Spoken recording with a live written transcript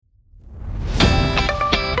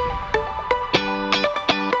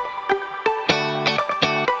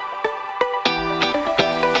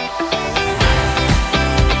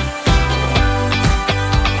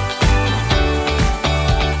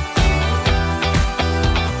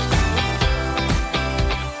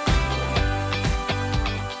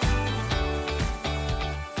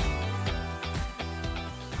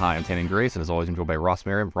Hi, I'm Tannen Grace, and as always, I'm joined by Ross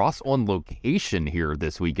Merriam. Ross on location here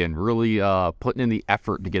this weekend, really putting in the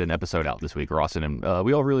effort to get an episode out this week, Ross, and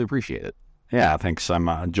we all really appreciate it. Yeah, thanks.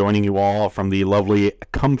 I'm joining you all from the lovely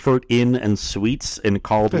Comfort Inn and Suites in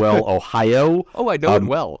Caldwell, Ohio. Oh, I know it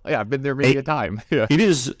well. Yeah, I've been there many a time. Yeah. It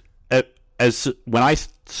is, as when I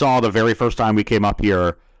saw the very first time we came up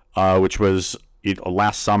here, which was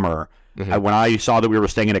last summer, when I saw that we were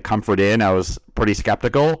staying at a Comfort Inn, I was pretty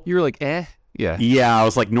skeptical. You were like, eh? Yeah. Yeah, I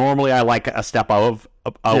was like, normally I like a step of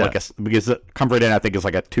because Comfort Inn I think is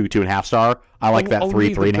like a 2.5 star. I like that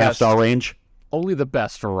 3.5 star range. Only the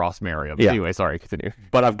best for Ross Merriam. Yeah. Anyway, sorry, continue.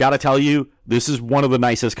 But I've got to tell you, this is one of the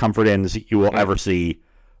nicest Comfort Inns you will ever see.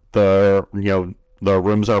 The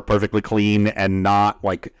rooms are perfectly clean and not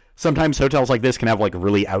like sometimes hotels like this can have like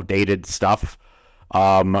really outdated stuff.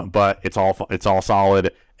 But it's all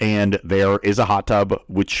solid, and there is a hot tub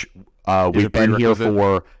which we've been here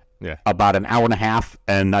for about an hour and a half,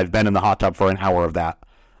 and I've been in the hot tub for an hour of that.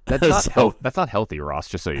 That's not healthy, Ross.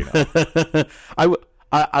 Just so you know.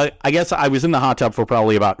 I guess I was in the hot tub for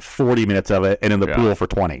probably about 40 minutes of it, and in the pool for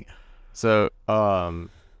 20. So,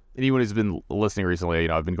 anyone who's been listening recently,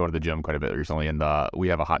 I've been going to the gym quite a bit recently, and we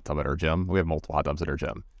have a hot tub at our gym. We have multiple hot tubs at our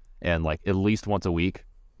gym, and like at least once a week,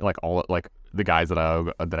 like all like the guys that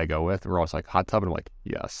I go with, we're always like hot tub, and I'm like,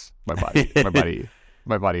 yes, my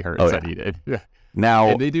body hurts. I need it. Yeah. Now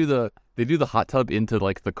and they do the hot tub into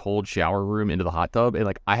like the cold shower room into the hot tub, and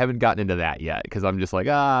like I haven't gotten into that yet because I'm just like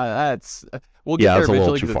we'll get there it's a eventually.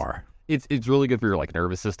 Little too far. It's really good for your like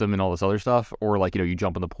nervous system and all this other stuff, or like you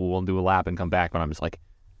jump in the pool and do a lap and come back. But I'm just like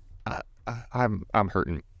I'm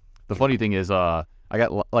hurting. The funny thing is I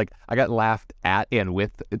got laughed at and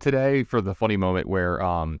with today for the funny moment where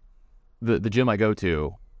the gym I go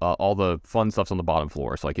to. All the fun stuff's on the bottom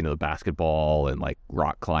floor. So, like, the basketball and, like,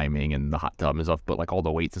 rock climbing and the hot tub and stuff. But, like, all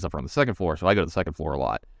the weights and stuff are on the second floor. So I go to the second floor a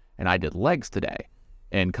lot. And I did legs today.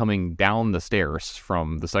 And coming down the stairs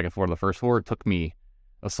from the second floor to the first floor took me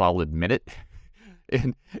a solid minute.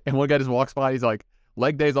 And one guy just walks by. He's like,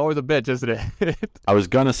 leg day's always a bitch, isn't it? I was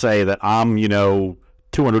going to say that I'm,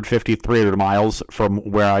 250, 300 miles from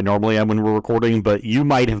where I normally am when we're recording. But you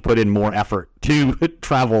might have put in more effort to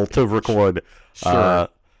travel to record. Sure.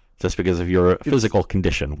 Just because of your physical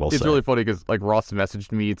condition, we'll say. It's really funny because, like, Ross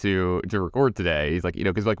messaged me to record today. He's like,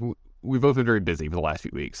 because, like, we've both been very busy for the last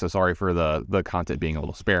few weeks. So sorry for the content being a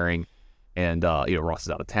little sparing. And, Ross is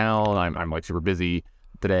out of town. I'm like, super busy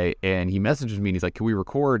today. And he messages me and he's like, can we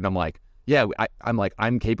record? And I'm like, yeah,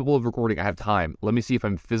 I'm capable of recording. I have time. Let me see if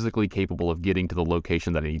I'm physically capable of getting to the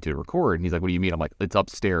location that I need to record. And he's like, what do you mean? I'm like, it's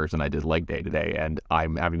upstairs and I did leg day today and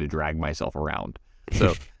I'm having to drag myself around.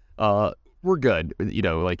 So, we're good,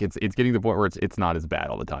 like it's getting to the point where it's not as bad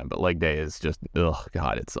all the time, but leg day is just, oh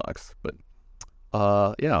God, it sucks. But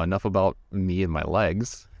enough about me and my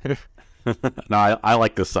legs. No, I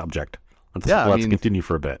like this subject. Let's continue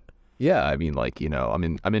for a bit. Yeah, I mean, like, I'm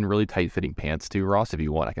in really tight fitting pants too, Ross. If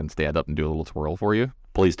you want, I can stand up and do a little twirl for you.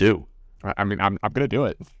 Please do. I mean, I'm gonna do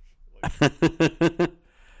it.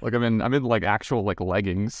 Like I'm in like actual like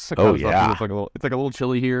leggings. Oh yeah, it's like a little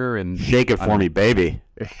chilly here, and shake it for me, baby.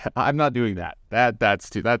 I'm not doing that. That's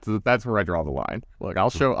where I draw the line. Look, I'll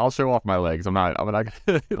show off my legs. I'm not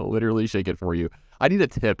gonna literally shake it for you. I need a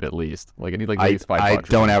tip at least. Like I need like at least $5. I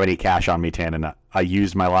don't have any cash on me, Tannen. I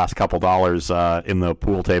used my last couple dollars in the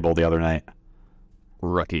pool table the other night.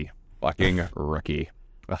 Rookie, fucking rookie.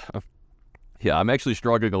 Yeah, I'm actually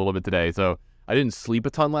struggling a little bit today. So I didn't sleep a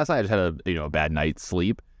ton last night. I just had a bad night's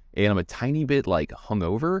sleep. And I'm a tiny bit like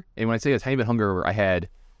hungover. And when I say a tiny bit hungover, I had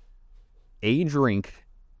a drink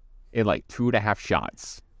and like 2.5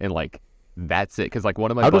 shots. And like, that's it. Cause like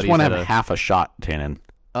one of my buddies I just want to have half a shot, Tannen.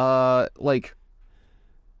 Like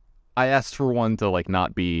I asked for one to like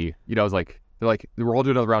not be, I was like, they're like, we're all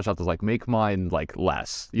doing another round shots. I was like, make mine like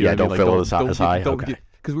less. Don't fill it as high. Okay.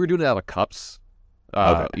 Cause we were doing it out of cups.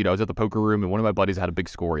 Okay. I was at the poker room and one of my buddies had a big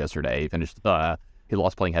score yesterday. He finished, he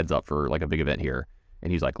lost playing heads up for like a big event here.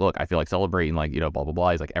 And he's like, look, I feel like celebrating, like, blah, blah, blah.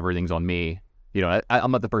 He's like, everything's on me. I'm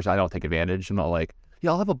not the person, I don't take advantage. I'm not like, yeah,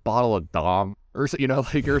 I'll have a bottle of Dom or, or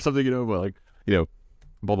something, but like,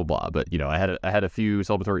 blah, blah, blah. But, I had a few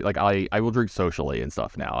celebratory, like, I will drink socially and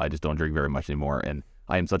stuff now. I just don't drink very much anymore. And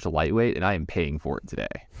I am such a lightweight and I am paying for it today.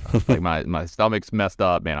 Like, my stomach's messed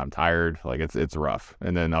up, man. I'm tired. Like, it's rough.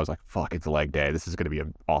 And then I was like, fuck, it's a leg day. This is going to be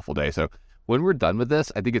an awful day. So when we're done with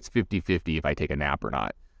this, I think it's 50-50 if I take a nap or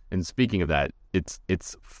not. And speaking of that, it's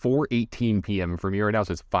 4:18 p.m. for me right now,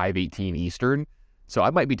 so it's 5:18 Eastern. So I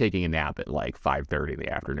might be taking a nap at like 5:30 in the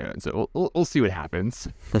afternoon. So we'll see what happens.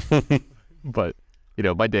 But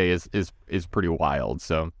my day is pretty wild.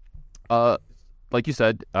 So like you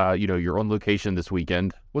said, you're on location this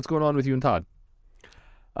weekend. What's going on with you and Todd?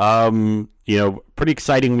 Pretty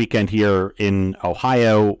exciting weekend here in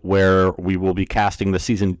Ohio where we will be casting the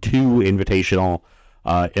Season 2 Invitational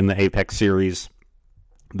in the Apex series.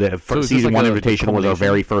 The Season 1 Invitational was our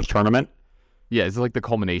very first tournament. Yeah, is it like the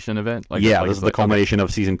culmination event? This is the culmination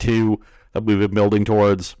of Season 2 that we've been building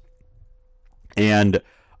towards. And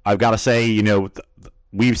I've got to say,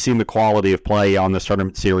 we've seen the quality of play on this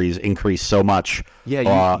tournament series increase so much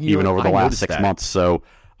even over the last 6 months. So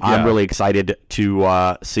I'm really excited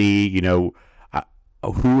to see,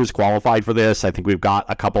 who is qualified for this. I think we've got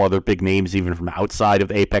a couple other big names even from outside of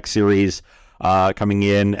the Apex series coming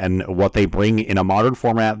in, and what they bring in a modern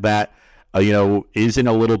format that, is in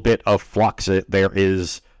a little bit of flux. There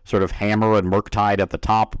is sort of Hammer and Murktide at the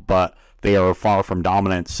top, but they are far from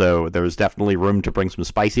dominant, so there's definitely room to bring some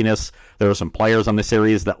spiciness. There are some players on the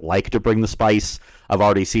series that like to bring the spice. I've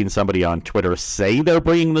already seen somebody on Twitter say they're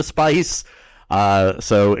bringing the spice.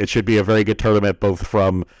 So it should be a very good tournament, both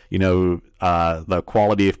from, the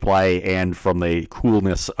quality of play and from the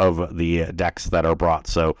coolness of the decks that are brought.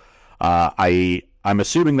 So I'm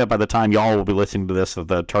assuming that by the time y'all will be listening to this,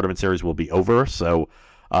 the tournament series will be over. So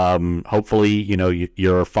hopefully,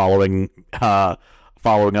 you're following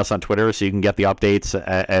us on Twitter so you can get the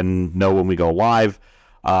updates and know when we go live.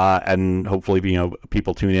 And hopefully,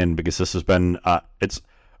 people tune in, because this has been it's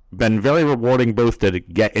been very rewarding both to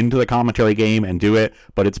get into the commentary game and do it,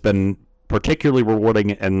 but it's been particularly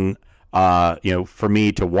rewarding and for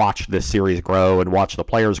me to watch this series grow and watch the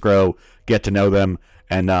players grow, get to know them,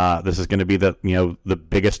 and this is going to be the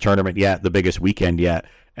biggest tournament yet, the biggest weekend yet,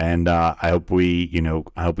 and I hope we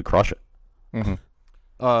crush it. Mm-hmm.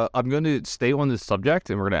 I'm going to stay on this subject,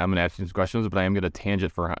 and I'm going to ask you some questions, but I am going to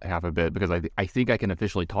tangent for half a bit, because I think I can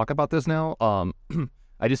officially talk about this now.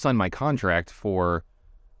 I just signed my contract for.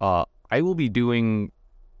 I will be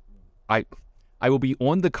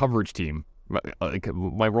on the coverage team.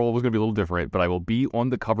 My role was going to be a little different, but I will be on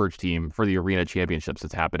the coverage team for the Arena Championships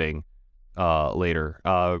that's happening later.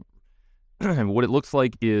 And what it looks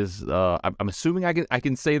like is, I'm assuming I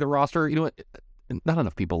can say the roster. You know what? Not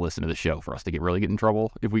enough people listen to the show for us to really get in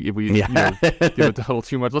trouble if we give it a little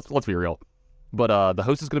too much. Let's be real. But the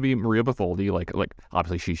host is going to be Maria Batholdi. Like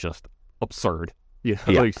obviously she's just absurd.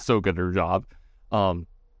 Like so good at her job.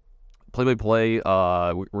 Play-by-play, they're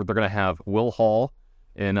going to have Will Hall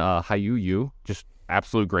and Hayu Yu, just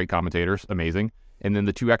absolute great commentators, amazing. And then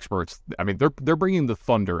the two experts, I mean, they're bringing the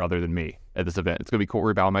thunder other than me at this event. It's going to be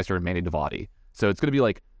Corey Baumeister and Manny Devati. So it's going to be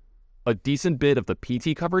like a decent bit of the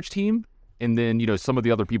PT coverage team, and then some of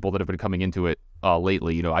the other people that have been coming into it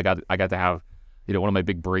lately. I got to have one of my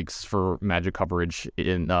big breaks for Magic coverage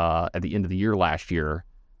in at the end of the year last year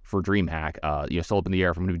for DreamHack. Still up in the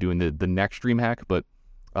air if I'm going to be doing the next DreamHack, but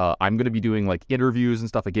I'm going to be doing like interviews and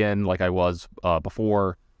stuff again, like I was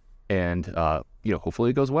before, and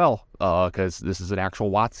hopefully it goes well, because this is an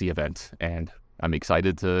actual WotC event, and I'm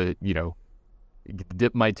excited to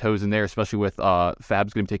dip my toes in there, especially with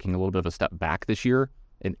Fab's going to be taking a little bit of a step back this year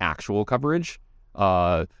in actual coverage.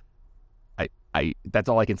 I that's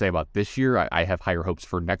all I can say about this year. I have higher hopes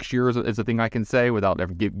for next year is a thing I can say without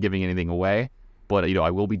ever giving anything away. But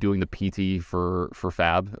I will be doing the PT for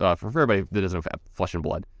Fab. For everybody that doesn't know Fab, Flesh and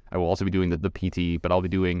Blood, I will also be doing the PT, but I'll be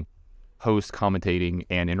doing host, commentating,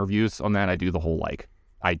 and interviews on that. I do the whole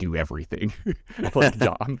I do everything.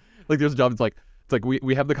 Job. There's a job. It's like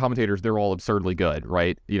we have the commentators. They're all absurdly good,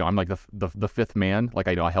 right? I'm like the fifth man.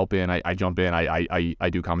 I help in. I jump in. I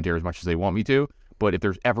do commentary as much as they want me to. But if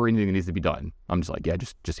there's ever anything that needs to be done, I'm just like,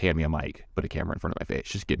 just hand me a mic, put a camera in front of my face,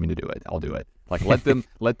 just get me to do it. I'll do it.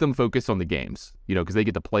 Let them focus on the games, because they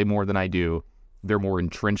get to play more than I do. They're more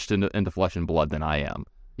entrenched into Flesh and Blood than I am.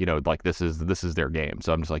 This is their game.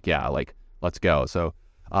 So I'm just like, yeah, let's go. So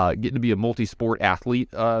getting to be a multi-sport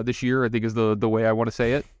athlete this year, I think is the way I want to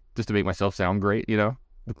say it, just to make myself sound great.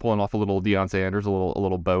 Pulling off a little Deion Sanders, a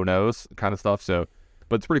little bow nose kind of stuff. So.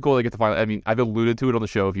 But it's pretty cool to get to find. I mean, I've alluded to it on the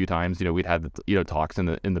show a few times. We'd had talks in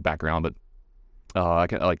the background, but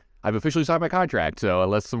I've officially signed my contract. So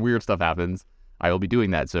unless some weird stuff happens, I will be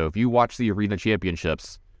doing that. So if you watch the Arena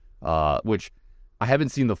Championships, which I haven't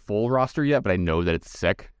seen the full roster yet, but I know that it's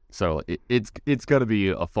sick. So it's gonna be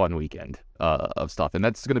a fun weekend of stuff, and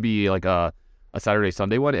that's gonna be like a Saturday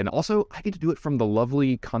Sunday one, and also I get to do it from the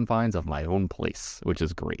lovely confines of my own place, which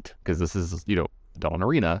is great because this is Dawn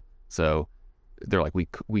Arena, so. They're like,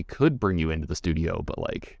 we could bring you into the studio, but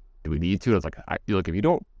do we need to? I was like, look, if you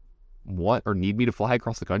don't want or need me to fly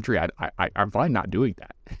across the country, I'm fine not doing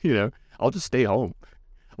that. I'll just stay home.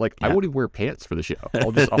 I won't even wear pants for the show.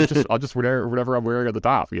 I'll just wear whatever I'm wearing at the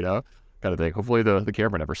top, kind of thing. Hopefully the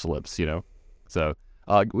camera never slips, So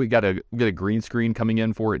we got a green screen coming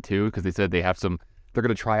in for it too, because they said they're going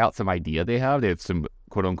to try out some idea they have. They have some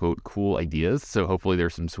quote unquote cool ideas. So hopefully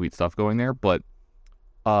there's some sweet stuff going there. But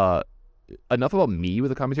enough about me with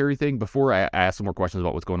the commentary thing. Before I ask some more questions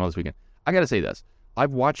about what's going on this weekend, I got to say this.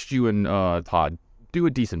 I've watched you and Todd do a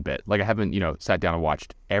decent bit. Like I haven't, sat down and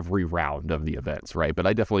watched every round of the events, right? But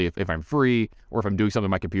I definitely, if I'm free or if I'm doing something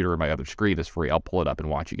on my computer or my other screen is free, I'll pull it up and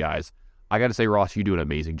watch you guys. I got to say, Ross, you do an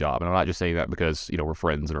amazing job. And I'm not just saying that because, we're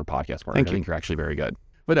friends and we're podcast partners. I think you're actually very good.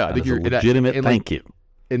 But no, I think you're legitimate. Thank you.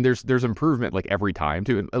 And there's improvement like every time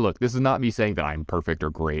too. And look, this is not me saying that I'm perfect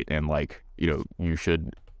or great and like, you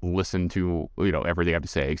should listen to, everything I have to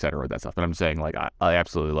say, et cetera, that stuff. But I'm saying like, I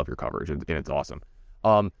absolutely love your coverage and it's awesome.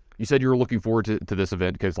 You said you were looking forward to this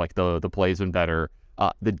event because like the play's been better.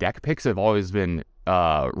 The deck picks have always been,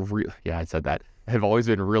 I said that, have always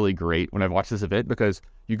been really great when I've watched this event because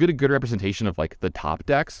you get a good representation of like the top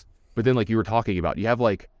decks. But then like you were talking about, you have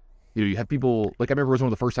like, you have people, like I remember it was one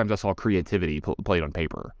of the first times I saw creativity played on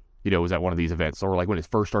paper, was at one of these events. Or like when it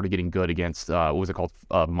first started getting good against, what was it called?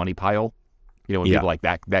 Money Pile. When people like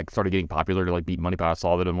that started getting popular to like beat Money Pile, I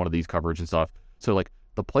saw that in one of these coverage and stuff. So like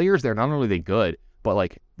the players there, not only are they good, but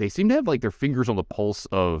like they seem to have like their fingers on the pulse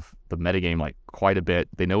of the metagame like quite a bit.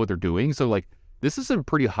 They know what they're doing. So like this is a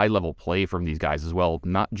pretty high level play from these guys as well,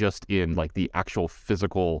 not just in like the actual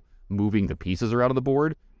physical moving the pieces around on the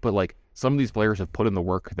board, but like some of these players have put in the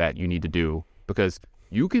work that you need to do because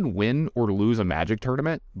you can win or lose a Magic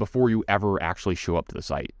tournament before you ever actually show up to the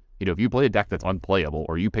site. If you play a deck that's unplayable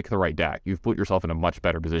or you pick the right deck, you've put yourself in a much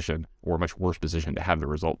better position or a much worse position to have the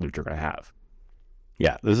result that you're going to have.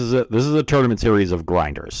 Yeah, this is a tournament series of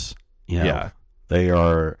grinders. Yeah, they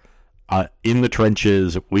are in the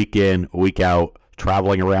trenches, week in, week out,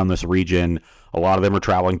 traveling around this region. A lot of them are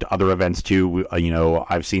traveling to other events too.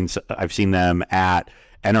 I've seen them at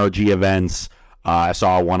NRG events. I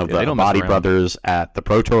saw one of the Body Brothers at the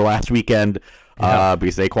Pro Tour last weekend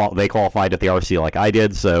because they qualified at the RC like I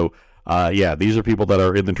did. So these are people that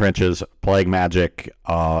are in the trenches playing Magic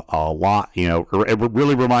a lot. It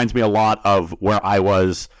really reminds me a lot of where I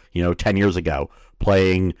was, 10 years ago,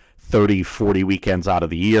 playing 30, 40 weekends out of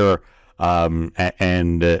the year,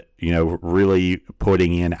 and really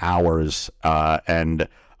putting in hours. And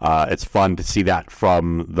it's fun to see that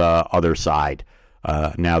from the other side.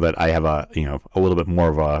 Now that I have a little bit more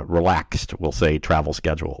of a relaxed, we'll say, travel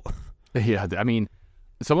schedule. Yeah, I mean,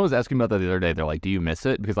 someone was asking about that the other day. They're like, do you miss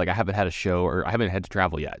it? Because like I haven't had a show or I haven't had to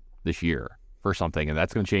travel yet this year for something, and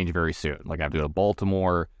that's going to change very soon. Like I have to go to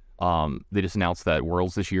Baltimore. They just announced that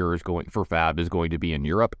Worlds this year is going to be in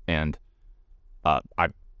Europe, and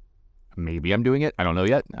I'm doing it. I don't know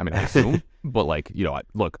yet. I mean, I assume, but like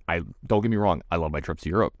I don't get me wrong. I love my trips to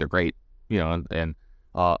Europe. They're great, and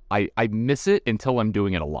I miss it until I'm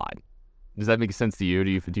doing it a lot. Does that make sense to you?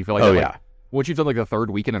 Do you feel like yeah. Once you've done like the third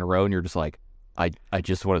weekend in a row and you're just like, I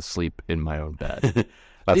just want to sleep in my own bed.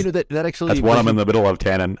 That actually... That's what I'm in the middle of,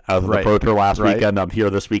 Tannen. I was in the Pro Tour last weekend. I'm here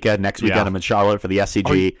this weekend. Next weekend, I'm in Charlotte for the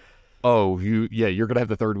SCG. You're going to have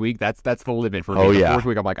the third week? That's the limit for me. Oh, the yeah. fourth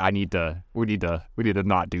week, I'm like, we need to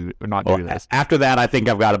not do this. After that, I think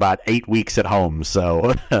I've got about 8 weeks at home,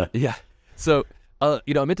 so... Yeah. So, I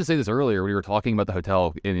meant to say this earlier when we were talking about the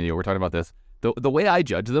hotel, and we're talking about this. The way I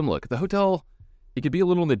judge them, look, the hotel... It could be a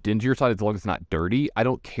little on the dingier side as long as it's not dirty. I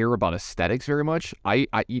don't care about aesthetics very much. I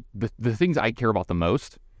eat the things I care about the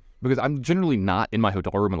most, because I'm generally not in my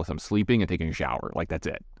hotel room unless I'm sleeping and taking a shower. Like, that's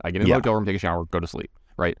it. I get in the hotel room, take a shower, go to sleep,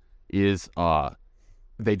 right?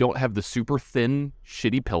 They don't have the super thin,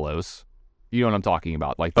 shitty pillows. You know what I'm talking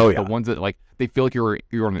about? Like, the ones that, like, they feel like you're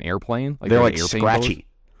on an airplane. Like they're like scratchy. Pillows.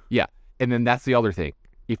 Yeah. And then that's the other thing.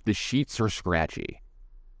 If the sheets are scratchy,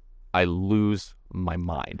 I lose my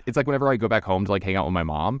mind. It's like whenever I go back home to like hang out with my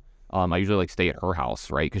mom, I usually like stay at her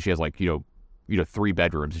house, right? Because she has like 3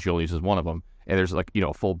 bedrooms and she only uses one of them, and there's like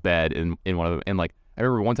a full bed in one of them. And like I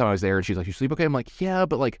remember one time I was there and she's like, "You sleep okay?" I'm like, "Yeah,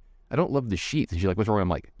 but like I don't love the sheets." And she's like, "What's wrong?" I'm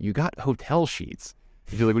like, "You got hotel sheets."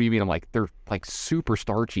 And she's like, "What do you mean?" I'm like, "They're like super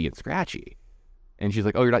starchy and scratchy." And she's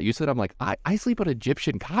like, "Oh, you're not used to it?" I'm like, I sleep on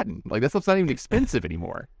Egyptian cotton. Like that stuff's not even expensive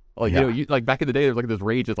anymore. Like, like back in the day, there's like this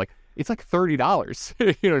rage. It's like $30,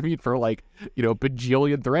 you know what I mean? For like,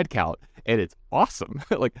 bajillion thread count. And it's awesome.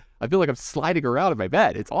 Like, I feel like I'm sliding around in my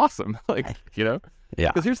bed. It's awesome. Like,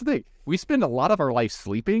 Yeah. Because here's the thing. We spend a lot of our life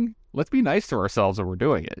sleeping. Let's be nice to ourselves when we're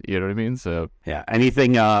doing it. You know what I mean? So. Yeah.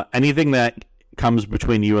 Anything that comes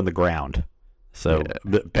between you and the ground. So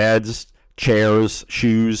beds, chairs,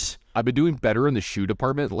 shoes. I've been doing better in the shoe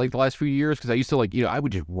department like the last few years because I used to like, I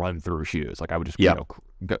would just run through shoes. Like I would just,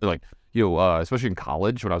 especially in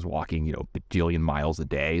college when I was walking, bajillion miles a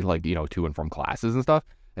day, like, to and from classes and stuff.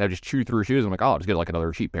 and I just chew through shoes. I'm like, oh, I'll just get like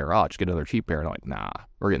another cheap pair. Oh, I'll just get another cheap pair. And I'm like, nah,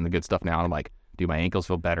 we're getting the good stuff now. And I'm like, dude, my ankles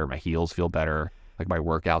feel better. My heels feel better. Like my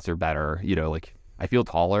workouts are better. Like I feel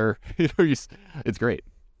taller. It's great.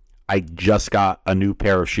 I just got a new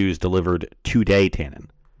pair of shoes delivered today, Tannen.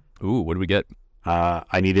 Ooh, what did we get?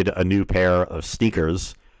 I needed a new pair of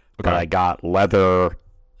sneakers, but I got leather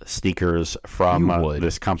sneakers from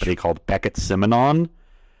this company called Beckett Simonon.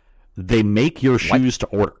 They make your shoes to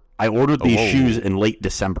order. I ordered these shoes in late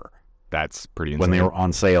December. That's pretty insane. When they were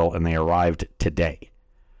on sale, and they arrived today.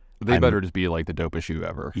 They better just be like the dopest shoe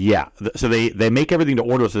ever. Yeah. So they make everything to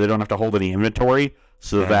order so they don't have to hold any inventory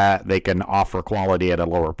so that they can offer quality at a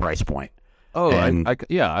lower price point. Oh, I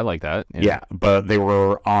like that. Yeah, but they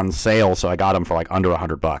were on sale, so I got them for like under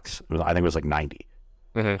 $100. I think it was like 90.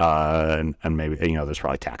 And maybe, there's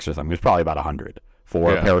probably tax or something. It was probably about 100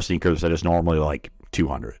 for a pair of sneakers that is normally like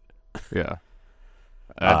 200. Yeah.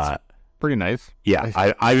 That's pretty nice. Yeah,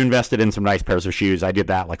 I've invested in some nice pairs of shoes. I did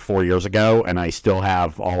that like 4 years ago, and I still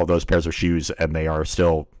have all of those pairs of shoes, and they are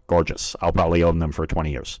still gorgeous. I'll probably own them for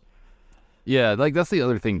 20 years. Yeah, like that's the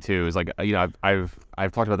other thing too. Is like I've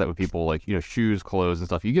talked about that with people. Like shoes, clothes, and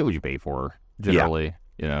stuff. You get what you pay for generally.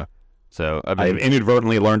 Yeah. So I've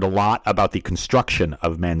inadvertently learned a lot about the construction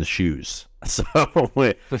of men's shoes. So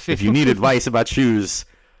if you need advice about shoes,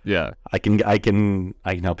 I can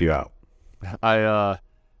help you out.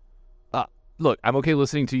 Look, I'm okay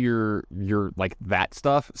listening to your like that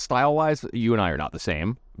stuff style wise. You and I are not the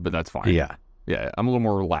same, but that's fine. Yeah, I'm a little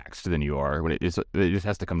more relaxed than you are when it just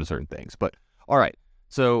has to come to certain things. But all right,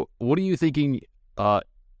 so what are you thinking?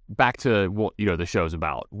 Back to what the show's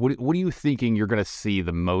about. What are you thinking you're going to see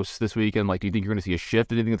the most this weekend? Like, do you think you're going to see a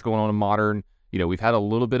shift in anything that's going on in Modern? We've had a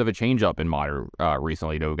little bit of a change up in Modern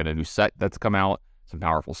recently. We've got a new set that's come out. Some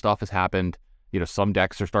powerful stuff has happened. Some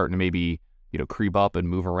decks are starting to maybe creep up and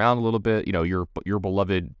move around a little bit. Your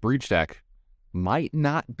beloved Breach deck might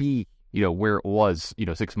not be where it was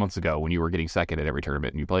 6 months ago when you were getting second at every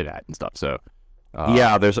tournament and you played at and stuff. So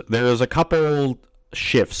there's a couple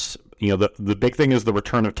shifts. The big thing is the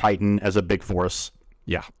return of Titan as a big force.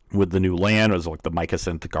 Yeah, with the new land, as like the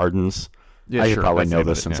Mycosynth Gardens. Yeah, I probably know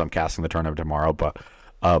this since I'm casting the tournament tomorrow, but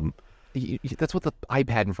that's what the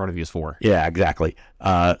iPad in front of you is for. Yeah, exactly.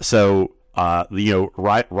 Rise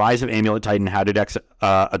of Amulet Titan. How did X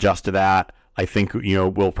adjust to that? I think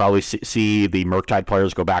we'll probably see the Murktide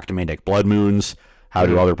players go back to main deck Blood Moons. How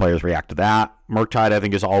do other players react to that? Murktide, I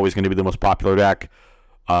think, is always going to be the most popular deck.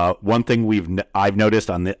 One thing I've noticed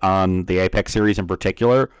on the Apex series in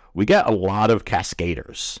particular, we get a lot of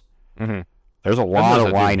Cascaders. Mm-hmm. There's a lot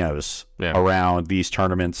of Rhinos around these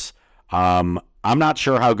tournaments. I'm not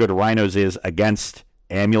sure how good Rhinos is against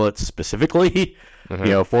Amulets specifically.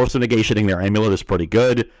 Mm-hmm. Force of Negationing their Amulet is pretty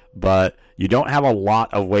good, but you don't have a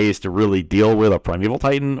lot of ways to really deal with a Primeval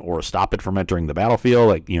Titan or stop it from entering the battlefield.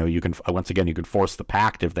 Like, you can, once again, you can force the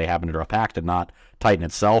Pact if they happen to draw a Pact and not Titan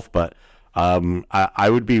itself, but I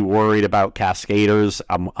would be worried about Cascaders.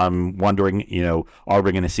 I'm wondering, are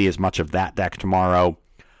we going to see as much of that deck tomorrow?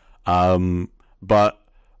 But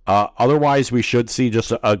otherwise, we should see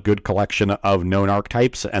just a good collection of known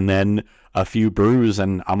archetypes and then a few brews,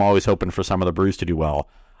 and I'm always hoping for some of the brews to do well.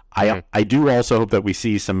 I do also hope that we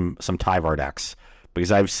see some Tyvar decks,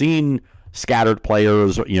 because I've seen scattered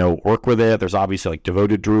players, work with it. There's obviously like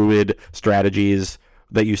Devoted Druid strategies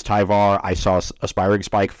that use Tyvar. I saw Aspiring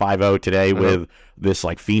Spike 5-0 today with this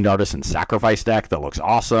like Fiend Artisan Sacrifice deck that looks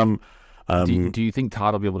awesome. Do you think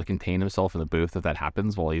Todd will be able to contain himself in the booth if that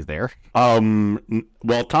happens while he's there?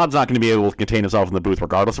 Well, Todd's not going to be able to contain himself in the booth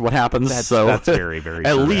regardless of what happmes. That's very, very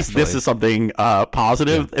at true, least actually. This is something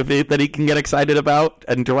positive that he can get excited about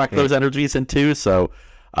and direct those energies into. So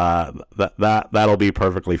that'll be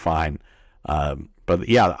perfectly fine. But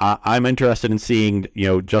yeah, I'm interested in seeing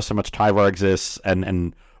just how much Tyvar exists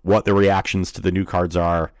and what the reactions to the new cards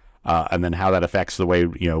are. And then how that affects the way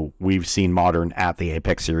we've seen Modern at the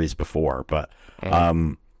Apex series before, but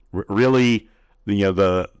really,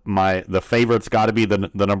 the favorite's got to be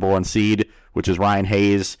the number one seed, which is Ryan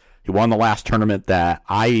Hayes. He won the last tournament that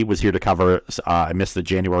I was here to cover. I missed the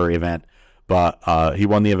January event, but he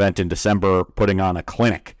won the event in December, putting on a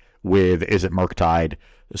clinic with Izzet Murktide.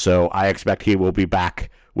 So I expect he will be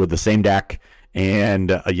back with the same deck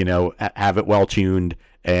and have it well tuned.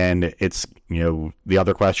 And it's, the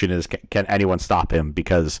other question is, can anyone stop him?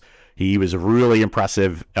 Because he was really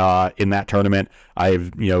impressive in that tournament.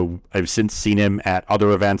 I've since seen him at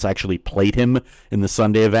other events. I actually played him in the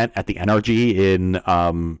Sunday event at the NRG in,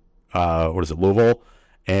 Louisville.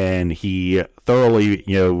 And he thoroughly,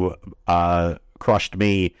 crushed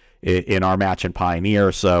me in our match in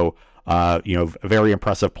Pioneer. So A very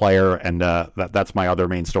impressive player, and that's my other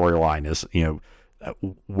main storyline is,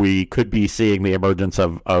 we could be seeing the emergence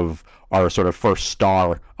of our sort of first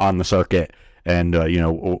star on the circuit, and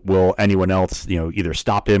will anyone else either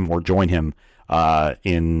stop him or join him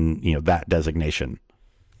in that designation?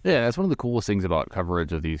 Yeah, that's one of the coolest things about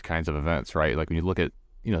coverage of these kinds of events, right? Like when you look at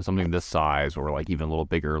something this size, or like even a little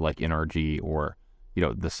bigger, like NRG, or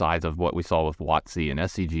the size of what we saw with WotC and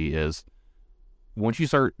SCG, is once you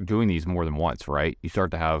start doing these more than once, right? You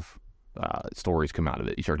start to have stories come out of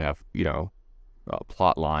it. You start to have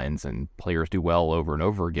plot lines, and players do well over and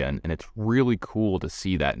over again, and it's really cool to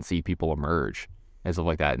see that and see people emerge and stuff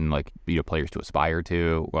like that, and like players to aspire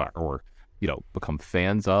to or become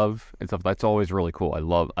fans of and stuff. That's always really cool. I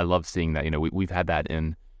love seeing that. We've had that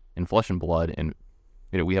in Flesh and Blood, and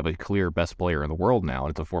we have a clear best player in the world now, and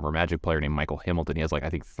it's a former Magic player named Michael Hamilton. He has I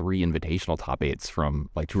think 3 invitational top 8s from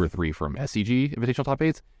 2 or 3 from SCG invitational top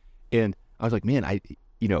 8s, and I was like, man, I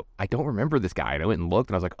don't remember this guy. And I went and looked,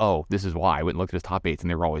 and I was like, oh, this is why. I went and looked at his top 8s, and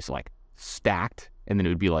they were always stacked, and then it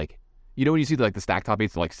would be when you see the stacked top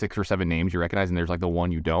 8s, 6 or 7 names you recognize, and there's the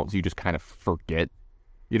one you don't, so you just kind of forget.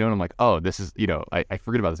 And I'm like, oh, this is, I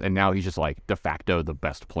forget about this. And now he's just de facto the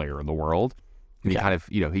best player in the world. And he kind of,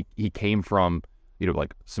 he came from,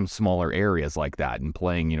 some smaller areas like that, and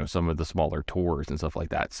playing, some of the smaller tours and stuff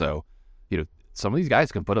like that. So, some of these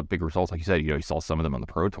guys can put up big results. Like you said, you saw some of them on the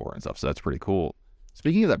Pro Tour and stuff. So that's pretty cool.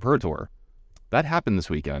 Speaking of that Pro Tour, that happened this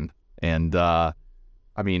weekend. And, Boomer,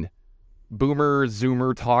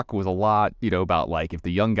 Zoomer talk was a lot, about if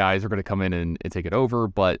the young guys are going to come in and take it over,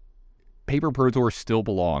 but Paper Pro Tour still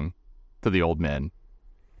belong to the old men.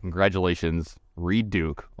 Congratulations, Reed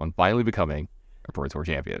Duke, on finally becoming a Pro Tour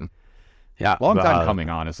champion. Yeah, long time coming,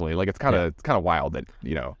 honestly. It's kind of wild that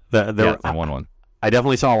I won one. I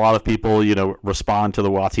definitely saw a lot of people respond to the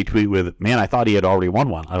WotC tweet with, "Man, I thought he had already won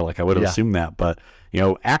one." I would have assumed that, but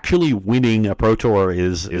actually winning a Pro Tour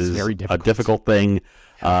is very difficult. A difficult thing.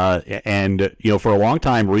 And for a long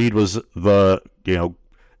time, Reed was the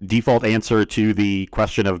default answer to the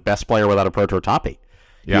question of best player without a Pro Tour top 8.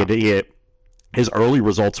 Yeah. His early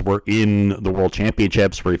results were in the World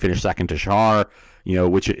Championships, where he finished second to Shahar,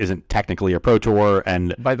 which isn't technically a Pro Tour.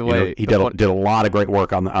 And by the way, he did a lot of great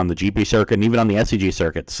work on the GP circuit and even on the SCG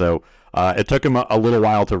circuit. So it took him a little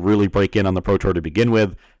while to really break in on the Pro Tour to begin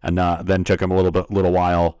with, and then took him a little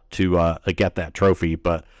while to get that trophy.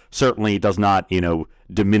 But certainly does not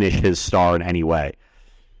diminish his star in any way.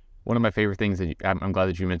 One of my favorite things, that I'm glad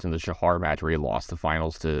that you mentioned the Shahar match where he lost the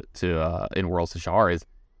finals to in Worlds to Shahar, is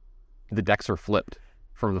the decks are flipped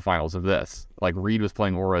from the finals of this. Reed was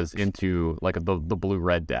playing auras into the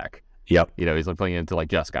blue-red deck. Yep. He's playing into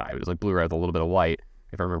Jeskai. It was blue-red with a little bit of white,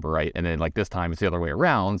 if I remember right. And then this time it's the other way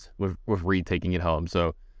around with Reed taking it home.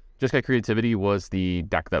 So Jeskai Creativity was the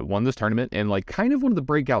deck that won this tournament, and kind of one of the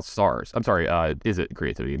breakout stars. I'm sorry, is it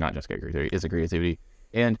Creativity? Not Jeskai Creativity. Is it Creativity?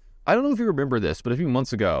 And I don't know if you remember this, but a few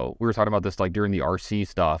months ago, we were talking about this during the RC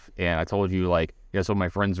stuff, and I told you some of my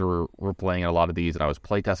friends were playing a lot of these, and I was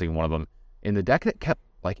playtesting one of them, and the deck that kept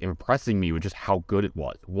impressing me with just how good it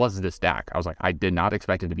was this deck. I was I did not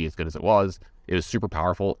expect it to be as good as it was. It was super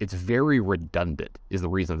powerful. It's very redundant is the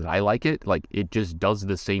reason that I like it. It just does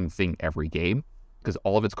the same thing every game, because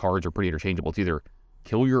all of its cards are pretty interchangeable. It's either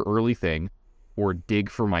kill your early thing or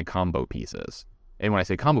dig for my combo pieces. And when I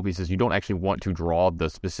say combo pieces, you don't actually want to draw the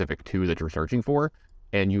specific 2 that you're searching for,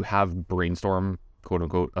 and you have brainstorm,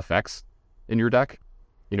 quote-unquote, effects in your deck,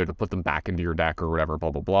 to put them back into your deck or whatever,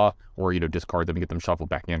 blah, blah, blah, or, discard them and get them shuffled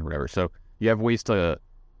back in or whatever. So you have ways to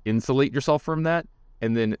insulate yourself from that.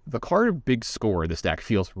 And then the card Big Score, this deck,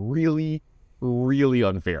 feels really, really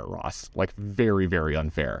unfair, Ross. Very, very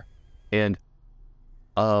unfair. And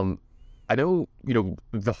I know,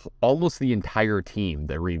 almost the entire team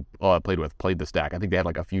that we played this deck. I think they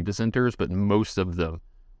had a few dissenters, but most of them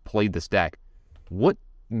played this deck. What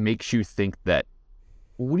makes you think that?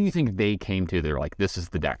 What do you think they came to? They're this is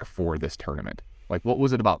the deck for this tournament. What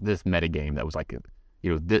was it about this metagame that was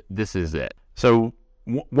this is it? So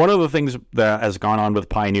one of the things that has gone on with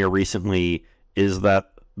Pioneer recently is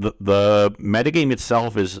that the metagame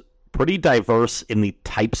itself is pretty diverse in the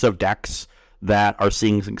types of decks that are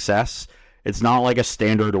seeing success. It's not like a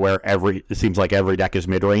standard where it seems like every deck is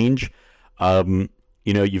mid-range.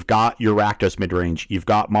 You've got your Rakdos mid-range. You've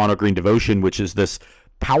got Mono Green Devotion, which is this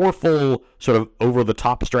powerful sort of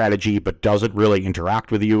over-the-top strategy, but doesn't really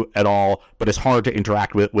interact with you at all, but it's hard to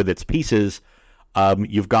interact with its pieces.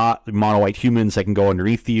 You've got Mono White Humans that can go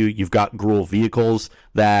underneath you. You've got Gruul Vehicles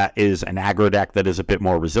that is an aggro deck that is a bit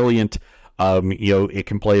more resilient. It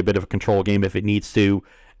can play a bit of a control game if it needs to.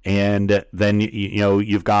 And then,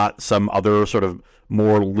 you've got some other sort of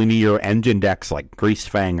more linear engine decks like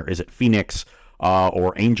Greasefang, or is it Phoenix,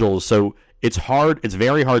 or Angels. So it's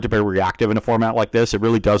very hard to be reactive in a format like this. It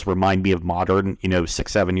really does remind me of Modern,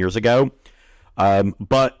 6-7 years ago.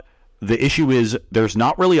 But the issue is there's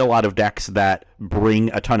not really a lot of decks that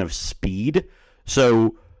bring a ton of speed.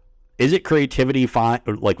 So is it creativity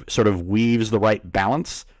sort of weaves the right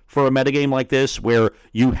balance for a metagame like this, where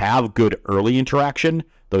you have good early interaction,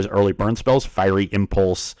 those early burn spells, Fiery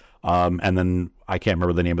Impulse, and then I can't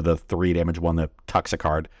remember the name of the 3 damage one, the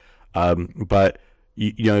Tuxicard. But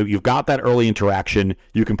you've got that early interaction.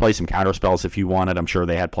 You can play some counter spells if you wanted. I'm sure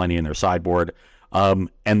they had plenty in their sideboard. And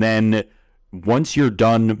then once you're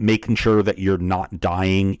done making sure that you're not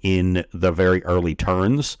dying in the very early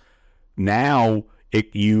turns, now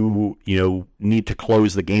you need to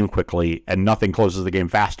close the game quickly, and nothing closes the game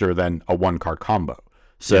faster than a 1-card combo.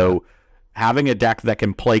 So having a deck that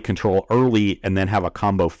can play control early and then have a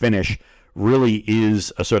combo finish really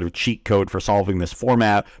is a sort of cheat code for solving this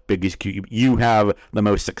format, because you have the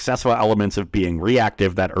most successful elements of being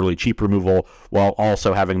reactive, that early cheap removal, while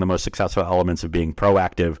also having the most successful elements of being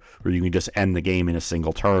proactive, where you can just end the game in a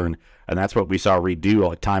single turn. And that's what we saw Reed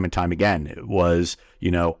do time and time again. It was,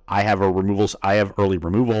 I have early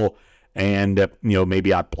removal, and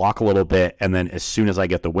maybe I block a little bit, and then as soon as I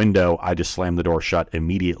get the window, I just slam the door shut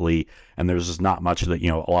immediately, and there's just not much that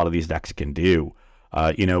a lot of these decks can do.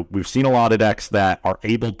 We've seen a lot of decks that are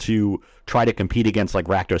able to try to compete against like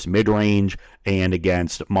Rakdos Midrange and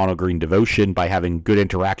against Mono Green Devotion by having good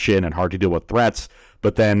interaction and hard to deal with threats.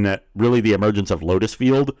 But then really the emergence of Lotus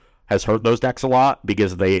Field has hurt those decks a lot,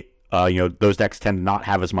 because those decks tend to not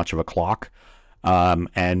have as much of a clock.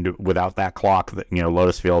 And without that clock,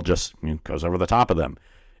 Lotus Field just goes over the top of them.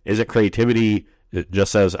 Is it creativity? It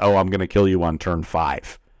just says, oh, I'm going to kill you on turn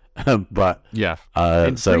 5. But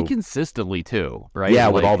and so pretty consistently too, right? Yeah,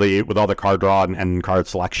 with all the card draw and card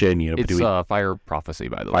selection, it's Fire Prophecy,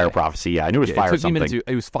 by the way. Fire Prophecy, yeah, I knew it was Fire something.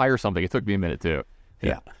 It was Fire something. It took me a minute too.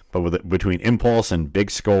 Yeah, but between Impulse and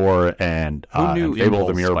Big Score and Fable of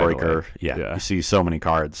the Mirror Breaker, you see so many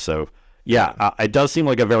cards. So it does seem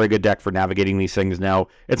like a very good deck for navigating these things. Now,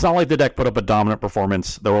 it's not like the deck put up a dominant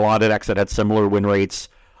performance. There were a lot of decks that had similar win rates.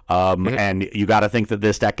 And you got to think that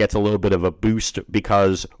this deck gets a little bit of a boost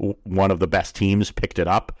because one of the best teams picked it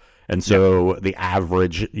up. And so the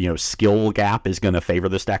average, skill gap is going to favor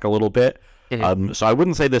this deck a little bit. So I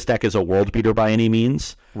wouldn't say this deck is a world beater by any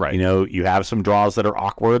means. Right. You have some draws that are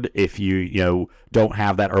awkward if you don't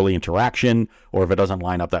have that early interaction, or if it doesn't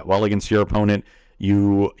line up that well against your opponent.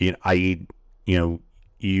 You're pretty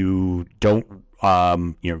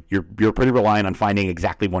reliant on finding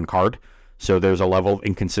exactly one card. So there's a level of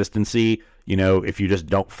inconsistency, if you just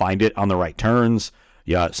don't find it on the right turns.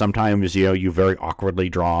 Sometimes, you very awkwardly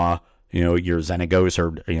draw, your Xenagos,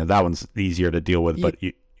 or, that one's easier to deal with. But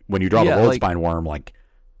when you draw the Worldspine Worm,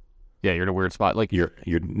 you're in a weird spot. Like you're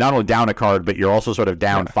not only down a card, but you're also sort of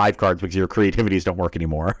down 5 cards because your creativities don't work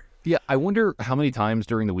anymore. Yeah, I wonder how many times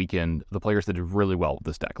during the weekend the players that did really well with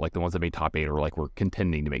this deck, like the ones that made top 8 or were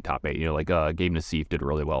contending to make top 8, Gabe Nassif did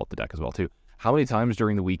really well with the deck as well, too. How many times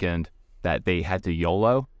during the weekend that they had to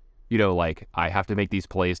YOLO, I have to make these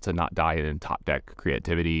plays to not die in top deck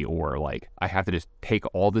creativity, or I have to just take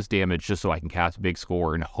all this damage just so I can cast Big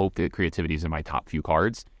Score and hope that creativity is in my top few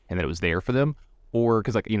cards and that it was there for them. Or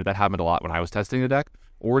because that happened a lot when I was testing the deck.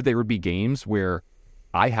 Or there would be games where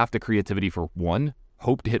I have to creativity for one,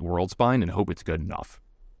 hope to hit Worldspine and hope it's good enough.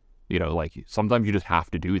 Sometimes you just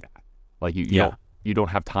have to do that. You don't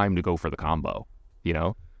have time to go for the combo,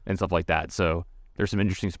 and stuff like that. So there's some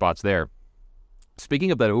interesting spots there.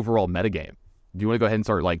 Speaking of that overall metagame, do you want to go ahead and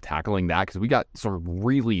start tackling that? Because we got some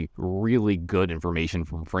really, really good information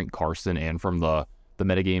from Frank Carson and from the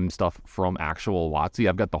metagame stuff from actual WotC.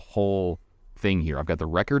 I've got the whole thing here. I've got the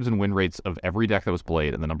records and win rates of every deck that was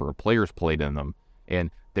played and the number of players played in them.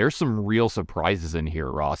 And there's some real surprises in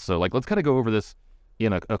here, Ross. So let's kind of go over this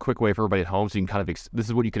in a quick way for everybody at home, so you can kind of this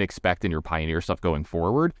is what you can expect in your Pioneer stuff going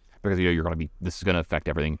forward, because this is going to affect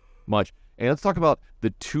everything much. And let's talk about the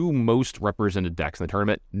 2 most represented decks in the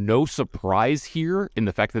tournament. No surprise here in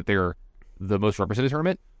the fact that they're the most represented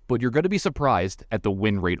tournament, but you're going to be surprised at the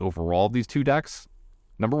win rate overall of these 2 decks.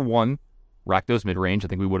 Number 1, Rakdos Midrange. I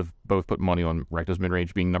think we would have both put money on Rakdos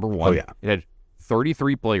Midrange being number 1. Oh, yeah. It had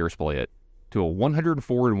 33 players play it to a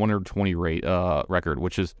 104 and 120 rate record,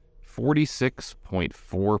 which is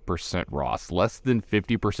 46.4%, Ross. Less than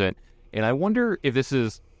 50%. And I wonder if this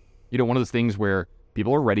is, one of those things where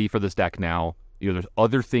people are ready for this deck now. There's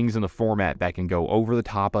other things in the format that can go over the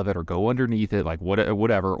top of it or go underneath it,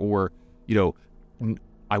 whatever. Or,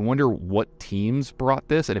 I wonder what teams brought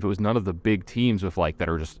this, and if it was none of the big teams with like that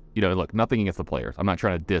are just, look, nothing against the players. I'm not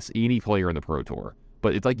trying to diss any player in the Pro Tour,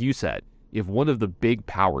 but it's like you said, if one of the big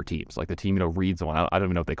power teams, like the team, reads on, I don't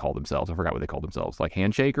even know what they call themselves. I forgot what they called themselves, like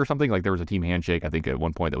Handshake or something. Like there was a team Handshake, I think at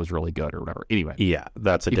one point that was really good or whatever. Anyway. Yeah,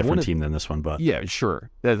 that's a different team than this one, but. Yeah, sure.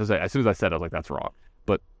 As soon as I said it, I was like, that's wrong.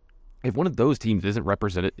 But if one of those teams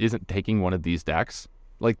isn't taking one of these decks,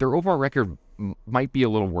 like their overall record might be a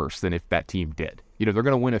little worse than if that team did. They're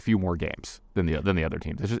going to win a few more games than the other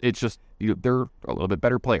teams. It's just they're a little bit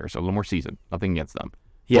better players, a little more seasoned. Nothing against them.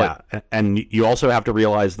 Yeah, and you also have to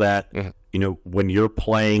realize that when you're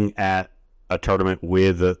playing at a tournament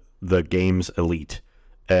with the game's elite,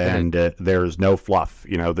 and there's no fluff.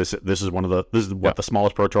 This is the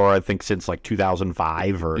smallest Pro Tour I think since like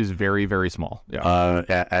 2005 or is very, very small. Yeah,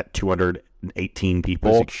 at 218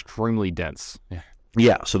 people. It's extremely dense.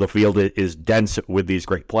 Yeah, so the field is dense with these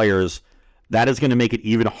great players. That is going to make it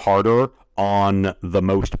even harder on the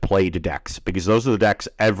most played decks because those are the decks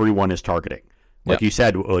everyone is targeting. Like you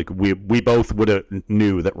said, like we both would have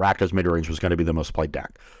knew that Rakdos Midrange was going to be the most played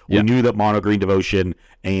deck. We knew that Mono Green Devotion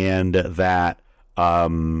and that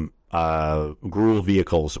Gruul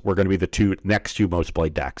Vehicles were going to be the next two most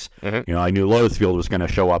played decks. I knew Lotus Field was going to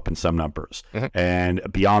show up in some numbers. And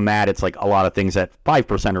beyond that, it's like a lot of things at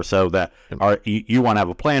 5% or so that are you want to have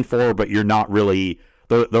a plan for, but you're not really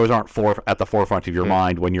those aren't at the forefront of your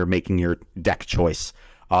mind when you're making your deck choice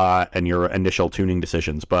and your initial tuning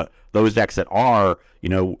decisions. But those decks that are,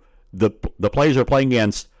 the players you're playing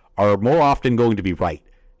against are more often going to be right.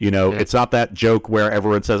 It's not that joke where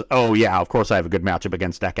everyone says, "Oh yeah, of course I have a good matchup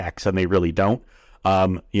against deck X," and they really don't.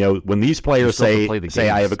 When these players say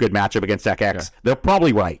I have a good matchup against deck X, they're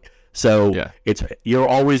probably right. So you're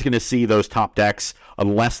always going to see those top decks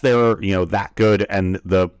unless they're that good and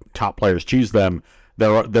the top players choose them.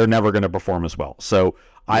 They're never going to perform as well. So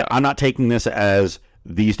I'm not taking this as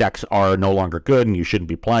these decks are no longer good and you shouldn't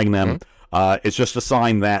be playing them. It's just a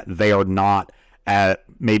sign that they are not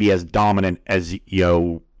maybe as dominant as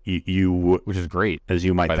you which is great as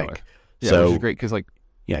you might think. So which is great because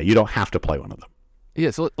you don't have to play one of them. Yeah,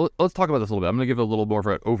 so let's talk about this a little bit. I'm going to give a little more of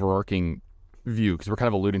an overarching view because we're kind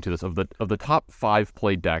of alluding to this of the top 5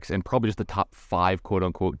 played decks and probably just the top 5 quote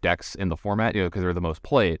unquote decks in the format, because they're the most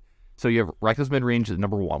played. So you have Rakdos Midrange as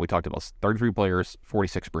number 1. We talked about 33 players,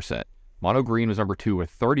 46%. Mono Green was number 2 with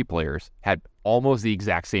 30 players, had almost the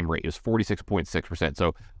exact same rate. It was 46.6%.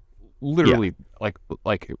 So literally like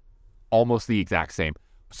almost the exact same.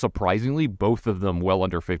 Surprisingly, both of them well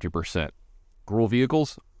under 50%. Gruul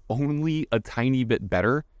Vehicles only a tiny bit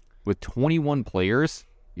better with 21 players.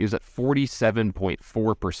 He was at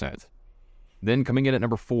 47.4%. Then coming in at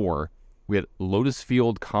number 4, we had Lotus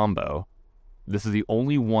Field Combo. This is the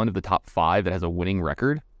only one of the top 5 that has a winning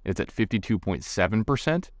record. It's at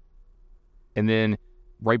 52.7%. And then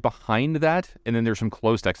right behind that, and then there's some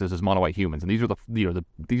close decks. This is Mono White Humans, and these are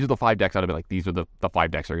these are the 5 decks out of it. Like these are the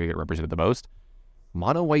 5 decks that are going to get represented the most.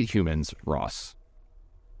 Mono White Humans, Ross.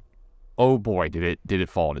 Oh boy, did it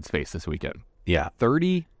fall on its face this weekend. Yeah,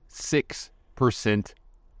 36%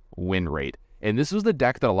 win rate, and this was the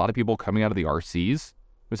deck that a lot of people coming out of the RCs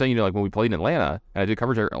were saying. Like when we played in Atlanta, and I did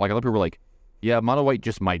coverage, like a lot of people were like, "Yeah, Mono White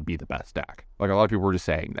just might be the best deck." Like a lot of people were just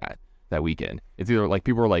saying that weekend. It's either like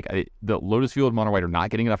people were like, the Lotus Field and Mono White are not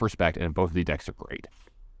getting enough respect, and both of these decks are great.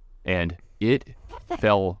 And it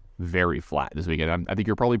fell very flat this weekend. I think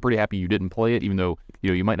you're probably pretty happy you didn't play it, even though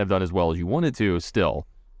you might not have done as well as you wanted to. Still,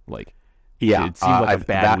 it seemed like a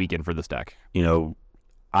bad weekend for this deck.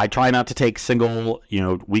 I try not to take single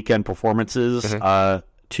weekend performances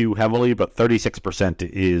too heavily, but 36%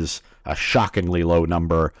 is a shockingly low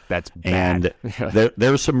number. That's bad. And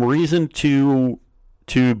there's some reason to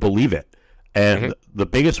believe it. And the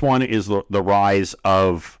biggest one is the rise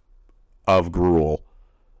of Gruul,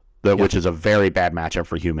 which is a very bad matchup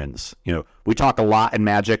for humans. We talk a lot in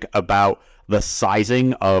Magic about the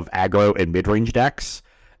sizing of aggro and mid-range decks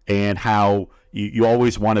and how you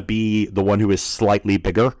always want to be the one who is slightly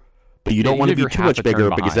bigger, but you don't want to be too much bigger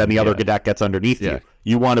because then the other deck gets underneath you.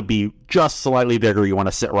 You want to be just slightly bigger. You want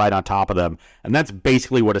to sit right on top of them. And that's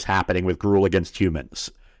basically what is happening with Gruul against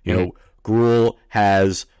humans. Gruul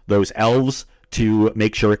has those elves to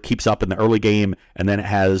make sure it keeps up in the early game, and then it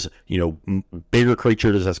has bigger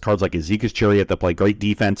creatures as cards like Ezekiel's Chariot that play great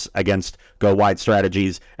defense against go wide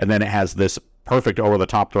strategies, and then it has this perfect over the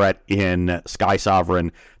top threat in Sky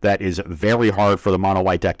Sovereign that is very hard for the mono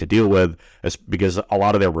white deck to deal with, because a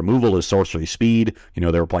lot of their removal is sorcery speed.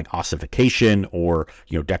 They were playing Ossification or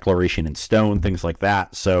Declaration in Stone, things like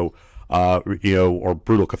that. So or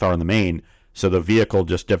Brutal Cathar in the main. So the vehicle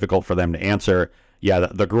just difficult for them to answer. Yeah,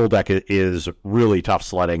 the Gruul deck is really tough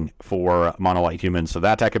sledding for Mono White Humans. So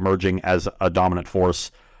that deck emerging as a dominant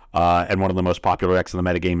force and one of the most popular decks in the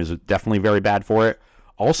metagame is definitely very bad for it.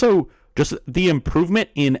 Also, just the improvement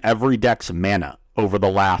in every deck's mana over the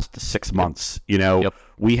last 6 months.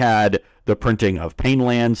 We had the printing of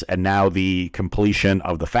Painlands and now the completion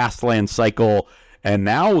of the Fastland cycle. And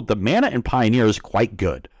now the mana in Pioneer is quite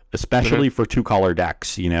good, especially for 2-color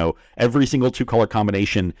decks. Every single 2-color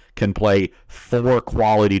combination can play 4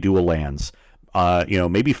 quality dual lands.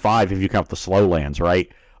 Maybe 5 if you count the slow lands,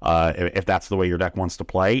 right? If that's the way your deck wants to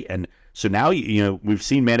play. And so now, we've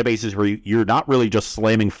seen mana bases where you're not really just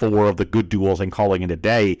slamming 4 of the good duels and calling it a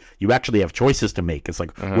day. You actually have choices to make. It's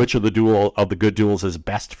like, which of the good duels is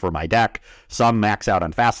best for my deck? Some max out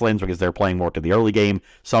on fast lands because they're playing more to the early game.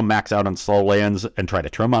 Some max out on slow lands and try to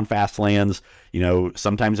trim on fast lands.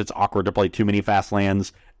 Sometimes it's awkward to play too many fast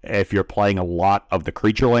lands if you're playing a lot of the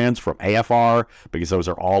creature lands from AFR, because those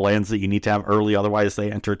are all lands that you need to have early, otherwise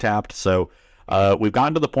they enter tapped. So we've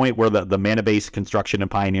gotten to the point where the mana-based construction in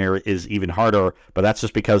Pioneer is even harder, but that's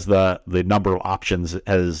just because the number of options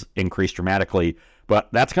has increased dramatically. But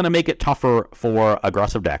that's going to make it tougher for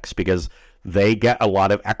aggressive decks because they get a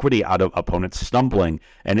lot of equity out of opponents stumbling.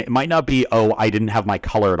 And it might not be, I didn't have my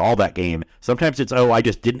color at all that game. Sometimes it's, I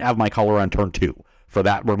just didn't have my color on turn 2 for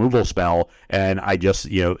that removal spell, and I just,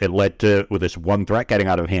 it led to, with this one threat getting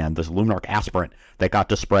out of hand, this Luminarch Aspirant that got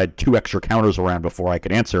to spread 2 extra counters around before I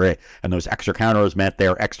could answer it, and those extra counters meant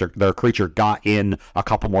their creature got in a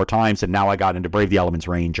couple more times, and now I got into Brave the Elements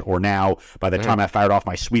range, or now, by the time I fired off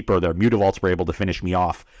my sweeper, their Mutavaults were able to finish me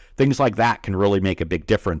off. Things like that can really make a big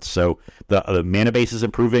difference. So the mana base is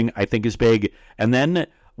improving, I think, is big. And then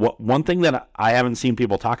one thing that I haven't seen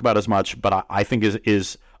people talk about as much, but I think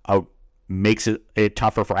is makes it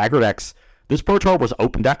tougher for aggro decks. This Pro Tour was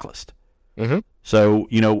open deck list. So,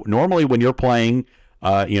 normally when you're playing,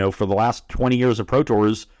 for the last 20 years of Pro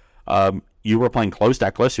Tours, you were playing closed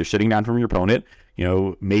deck list. You're sitting down from your opponent.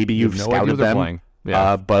 Maybe you've scouted them.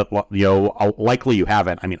 Yeah. But, likely you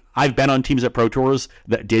haven't. I mean, I've been on teams at Pro Tours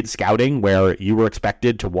that did scouting where you were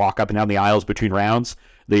expected to walk up and down the aisles between rounds.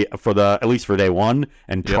 At least for day one,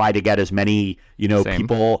 and try to get as many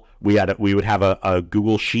people. We would have a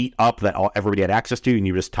Google sheet up that everybody had access to, and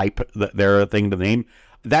you just type their thing to the name.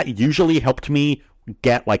 That usually helped me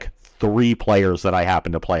get like 3 players that I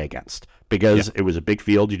happened to play against because it was a big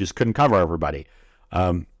field. You just couldn't cover everybody.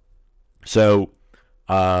 If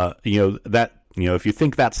you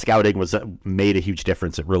think that scouting made a huge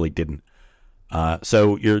difference, it really didn't.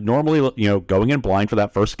 So you're normally going in blind for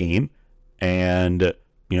that first game, and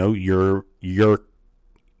your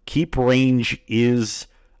keep range is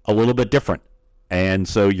a little bit different. And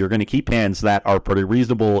so you're going to keep hands that are pretty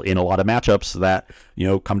reasonable in a lot of matchups that,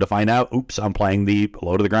 come to find out, oops, I'm playing the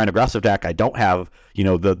low to the ground aggressive deck. I don't have,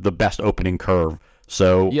 the best opening curve.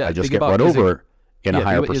 So I just get run over in a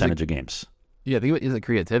higher percentage of games. Yeah, think about, is it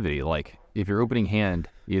creativity? Like, if your opening hand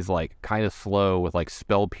is like kind of slow with like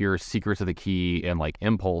Spell Pierce, Secrets of the Key, and like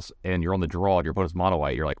Impulse, and you're on the draw and your opponent's mono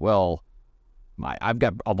white, you're like, well, I've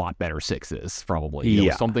got a lot better 6s, probably.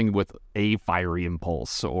 Something with a Fiery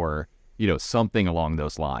Impulse or, something along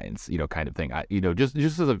those lines, kind of thing. Just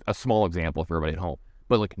as a small example for everybody at home.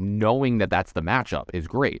 But, like, knowing that that's the matchup is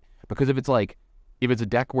great. Because if it's a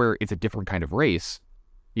deck where it's a different kind of race,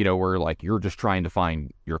 where, like, you're just trying to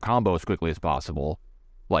find your combo as quickly as possible,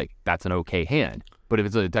 like, that's an okay hand. But if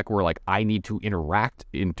it's a deck where, like, I need to interact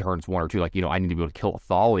in turns 1 or 2, like, I need to be able to kill a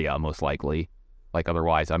Thalia, most likely. Like,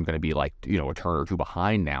 otherwise, I'm going to be, like, a turn or 2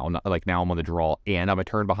 behind now. Now I'm on the draw, and I'm a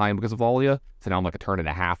turn behind because of Thalia. So now I'm, like, a turn and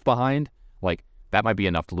a half behind. Like, that might be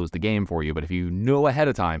enough to lose the game for you. But if you know ahead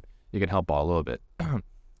of time, you can help out a little bit.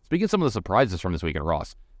 Speaking of some of the surprises from this weekend,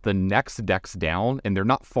 Ross, the next decks down, and they're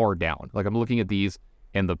not far down. Like, I'm looking at these,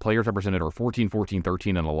 and the players represented are 14, 14,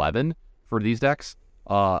 13, and 11 for these decks.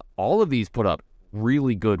 All of these put up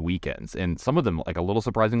really good weekends, and some of them, like, a little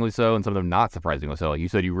surprisingly so, and some of them not surprisingly so. Like, you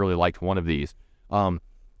said you really liked one of these.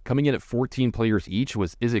 Coming in at 14 players each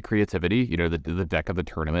was Izzet Creativity, the deck of the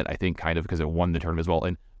tournament, I think, kind of, because it won the tournament as well.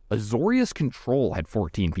 And Azorius Control had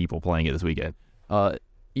 14 people playing it this weekend,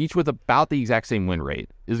 each with about the exact same win rate.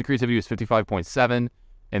 Izzet Creativity was 55.7,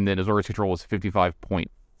 and then Azorius Control was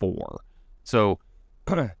 55.4. So,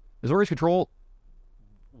 Azorius Control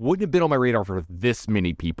wouldn't have been on my radar for this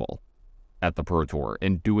many people at the Pro Tour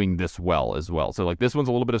and doing this well as well. So, like, this one's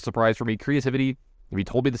a little bit of a surprise for me. Creativity, if you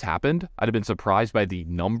told me this happened, I'd have been surprised by the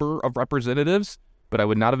number of representatives, but I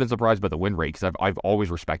would not have been surprised by the win rate because I've always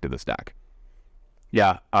respected this deck.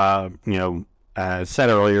 Yeah, as said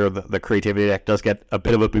earlier, the Creativity deck does get a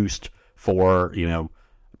bit of a boost for,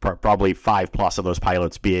 probably 5+ of those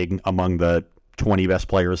pilots being among the 20 best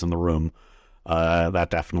players in the room. That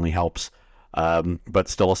definitely helps. But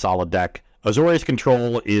still a solid deck. Azorius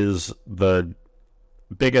Control is the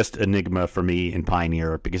biggest enigma for me in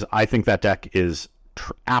Pioneer because I think that deck is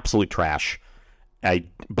absolute trash.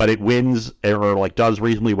 But it wins or like does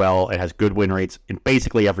reasonably well. It has good win rates in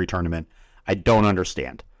basically every tournament. I don't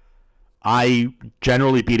understand. I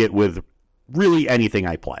generally beat it with really anything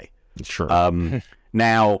I play. Sure.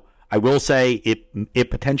 Now, I will say it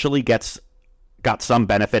potentially got some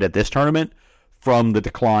benefit at this tournament from the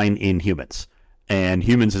decline in humans. And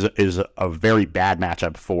humans is a very bad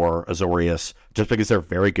matchup for Azorius just because they're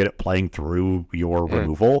very good at playing through your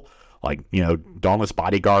removal. Like, Dauntless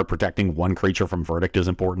Bodyguard protecting one creature from Verdict is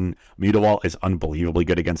important. Mutavault is unbelievably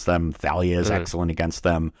good against them. Thalia is excellent against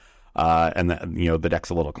them. And the deck's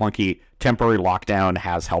a little clunky. Temporary Lockdown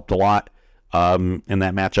has helped a lot in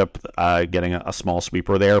that matchup, getting a small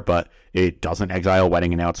sweeper there, but it doesn't exile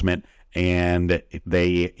Wedding Announcement. And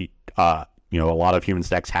they, a lot of humans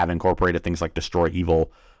decks have incorporated things like Destroy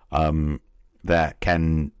Evil that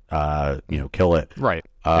can, kill it. Right.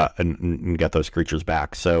 And get those creatures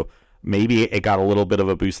back. So maybe it got a little bit of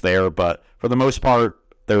a boost there, but for the most part,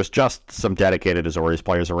 there's just some dedicated Azorius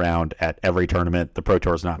players around at every tournament. The Pro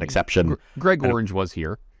Tour is not an exception. Greg Orange was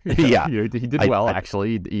here. Yeah. He did well,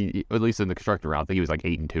 actually. He, at least in the constructor round, I think he was like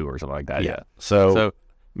 8-2 or something like that. Yeah. So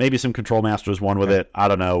maybe some Control Masters won with it. I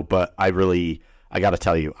don't know, but I got to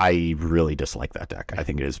tell you, I really dislike that deck. I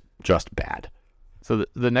think it is just bad. So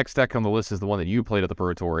the next deck on the list is the one that you played at the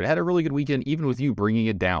Pro Tour. It had a really good weekend, even with you bringing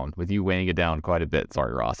it down, with you weighing it down quite a bit.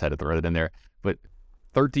 Sorry, Ross, had to throw it in there. But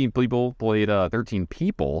 13 people played, 13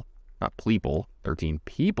 people, not pleeple, 13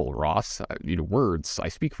 people, Ross. Words, I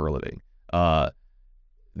speak for a living.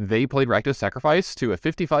 They played Rakdos Sacrifice to a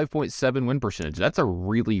 55.7 win percentage. That's a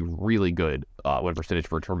really, really good win percentage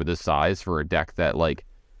for a tournament this size for a deck that, like,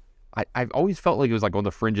 I've always felt like it was like on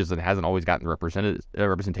the fringes and hasn't always gotten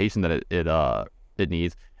representation that it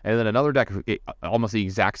needs. And then another deck, almost the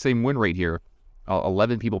exact same win rate here.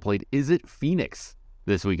 11 people played Izzet Phoenix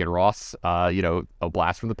this weekend, Ross. A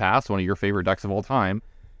blast from the past, one of your favorite decks of all time.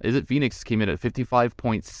 Izzet Phoenix came in at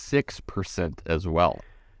 55.6% as well.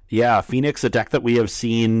 Yeah, Phoenix, a deck that we have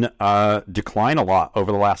seen decline a lot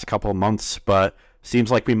over the last couple of months, but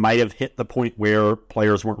seems like we might have hit the point where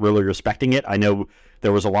players weren't really respecting it. I know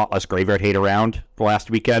there was a lot less Graveyard hate around the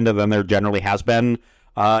last weekend than there generally has been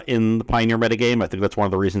in the Pioneer metagame. I think that's one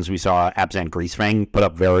of the reasons we saw Abzan Greasefang put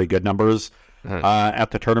up very good numbers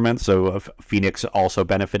at the tournament, so Phoenix also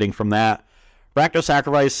benefiting from that. Rakdos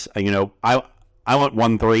Sacrifice, I went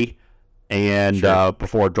 1-3, and sure.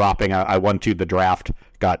 Before dropping, I 1-2 the draft.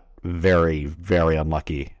 Got very, very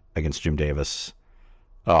unlucky against Jim Davis.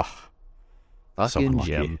 Oh, so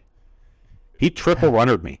unlucky. Jim. He triple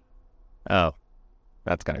runnered me. Oh,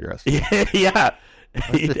 that's kind of gross. Yeah.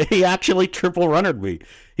 He actually triple runnered me.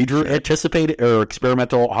 He drew anticipated or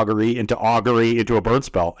experimental augury into a burn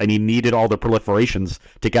spell, and he needed all the proliferations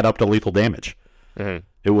to get up to lethal damage. Mm-hmm.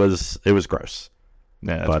 It was gross.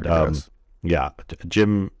 Yeah, that's gross. Yeah,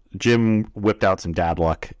 Jim whipped out some dad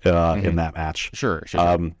luck in that match. Sure.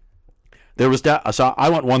 There was so I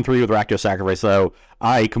went 1-3 with Rakdos Sacrifice, though.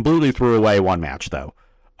 I completely threw away one match, though.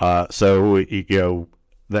 So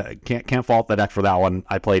can't fault the deck for that one.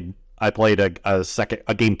 I played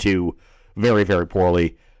a game 2 very, very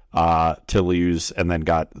poorly to lose, and then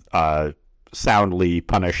got soundly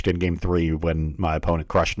punished in game 3 when my opponent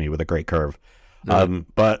crushed me with a great curve. Mm-hmm.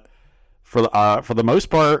 But for the most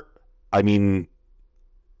part, I mean,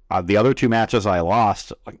 the other 2 matches I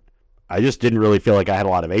lost, I just didn't really feel like I had a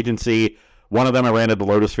lot of agency. One of them I ran into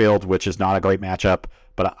Lotus Field, which is not a great matchup,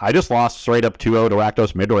 but I just lost straight up 2-0 to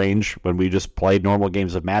Rakdos mid-range when we just played normal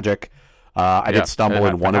games of Magic. I did stumble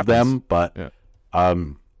in one of them, but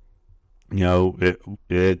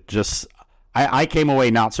it just I came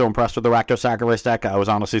away not so impressed with the Rakdos Sacrifice deck. I was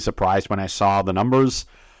honestly surprised when I saw the numbers.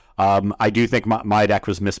 I do think my deck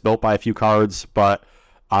was misbuilt by a few cards, but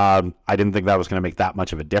I didn't think that was going to make that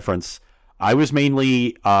much of a difference. I was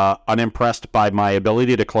mainly unimpressed by my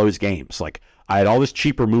ability to close games. Like, I had all this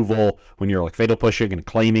cheap removal when you're like fatal pushing and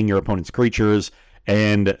claiming your opponent's creatures,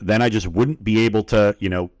 and then I just wouldn't be able to,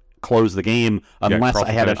 close the game unless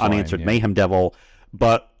I had an unanswered Mayhem Devil.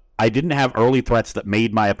 But I didn't have early threats that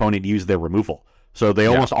made my opponent use their removal. So they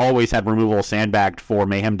almost always had removal sandbagged for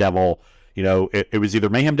Mayhem Devil. It was either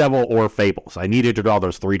Mayhem Devil or Fables. I needed to draw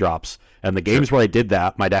those 3 drops. And the games where I did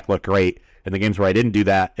that, my deck looked great. And the games where I didn't do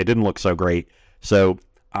that, it didn't look so great. So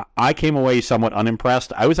I came away somewhat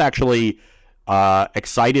unimpressed. I was actually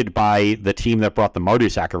excited by the team that brought the Mardu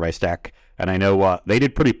Sacrifice deck, and I know they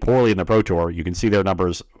did pretty poorly in the Pro Tour. You can see their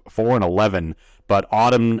numbers 4-11, but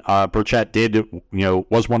Autumn Burchett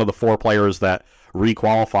was one of the 4 players that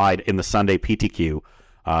re-qualified in the Sunday PTQ.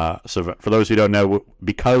 So for those who don't know,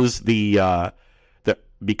 because it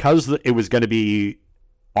was going to be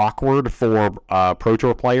awkward for Pro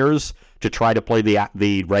Tour players to try to play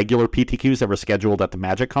the regular PTQs that were scheduled at the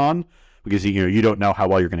MagicCon, because you don't know how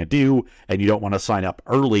well you're going to do, and you don't want to sign up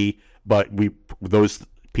early. But those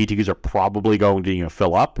PTQs are probably going to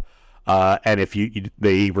fill up, and if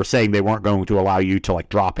they were saying they weren't going to allow you to like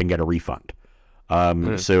drop and get a refund,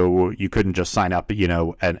 so you couldn't just sign up,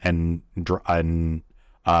 and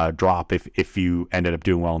drop if you ended up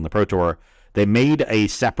doing well in the Pro Tour. They made a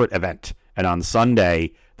separate event, and on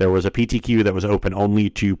Sunday there was a PTQ that was open only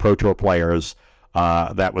to Pro Tour players.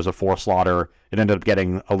 That was a 4-slotter. It ended up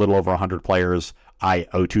getting a little over 100 players. I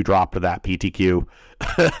O2 dropped that PTQ.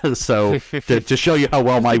 So to show you how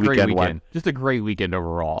well my weekend went. Just a great weekend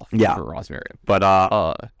overall for Ross Merriam. But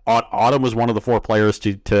Autumn was one of the 4 players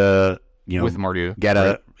to with Mardu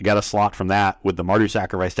get a slot from that with the Mardu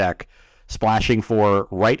Sacrifice deck, splashing for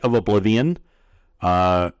Rite of Oblivion.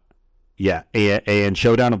 And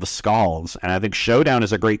Showdown of the Skulls. And I think Showdown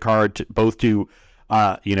is a great card to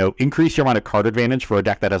increase your amount of card advantage for a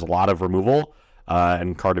deck that has a lot of removal.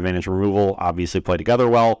 And card advantage removal obviously play together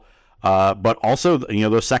well. But also,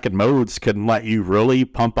 those second modes can let you really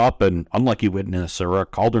pump up an Unlucky Witness or a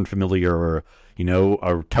Cauldron Familiar or,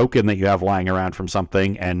 a token that you have lying around from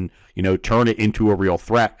something and, turn it into a real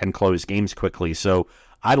threat and close games quickly. So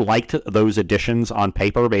I liked those additions on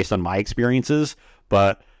paper based on my experiences,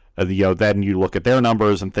 but then you look at their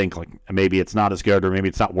numbers and think like maybe it's not as good, or maybe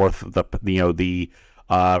it's not worth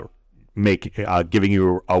giving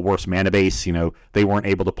you a worse mana base. They weren't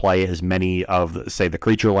able to play as many of, say, the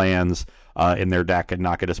creature lands in their deck and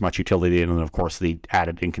not get as much utility, and then of course the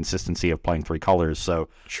added inconsistency of playing 3 colors. So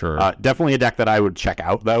sure, definitely a deck that I would check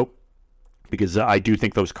out though, because I do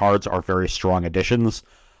think those cards are very strong additions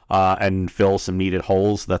and fill some needed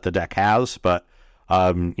holes that the deck has. But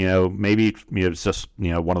maybe it's just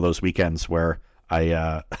one of those weekends where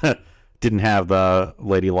I didn't have the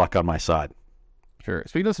Lady Luck on my side. Sure.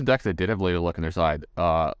 Speaking of some decks that did have Lady Luck on their side,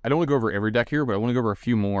 I don't want to go over every deck here, but I want to go over a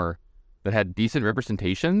few more that had decent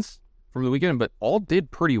representations from the weekend, but all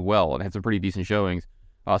did pretty well and had some pretty decent showings.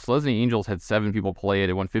 Selesnya Angels had 7 people play it.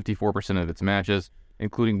 It won 54% of its matches,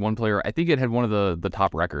 including one player. I think it had one of the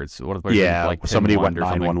top records. One of the players somebody went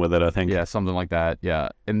 9-1 with it, I think. Yeah, something like that. Yeah,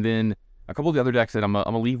 and then a couple of the other decks that I'm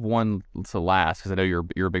gonna leave one to last because I know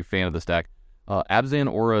you're a big fan of this deck. Abzan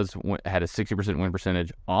Auras had a 60% win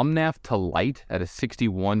percentage. Omnath to Light had a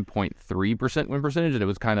 61.3% win percentage, and it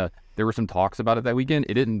was there were some talks about it that weekend.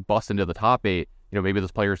 It didn't bust into the top 8. Maybe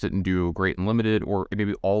those players didn't do great in limited, or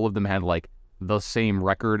maybe all of them had like the same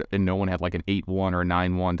record and no one had like an 8-1 or a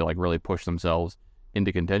 9-1 to like really push themselves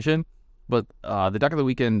into contention. But the deck of the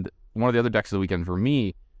weekend, one of the other decks of the weekend for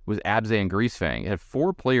me was Abzan Greasefang. It had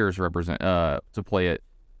 4 players to play it.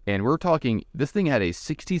 And we're talking, this thing had a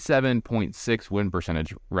 67.6 win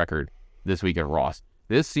percentage record this week at Ross.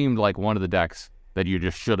 This seemed like one of the decks that you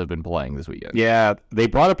just should have been playing this weekend. Yeah, they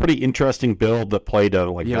brought a pretty interesting build that played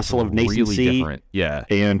Vessel of Nascency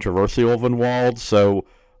and Traversal Ulvenwald. So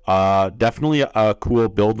definitely a cool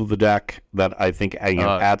build of the deck that I think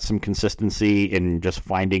adds some consistency in just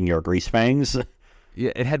finding your Greasefangs.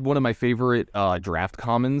 Yeah, it had one of my favorite draft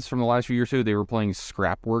commons from the last few years too. They were playing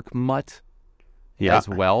Scrapwork Mutt. As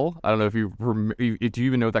well. I don't know if do you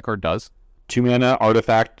even know what that card does? 2 mana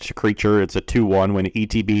artifact creature. It's a 2/1. When it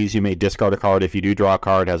ETBs, you may discard a card. If you do draw a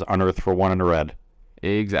card, it has Unearth for 1 and a red.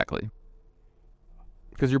 Exactly.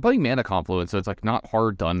 Because you're playing Mana Confluence, so it's like not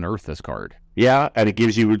hard to unearth this card. Yeah, and it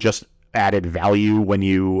gives you just added value when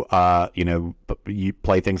you you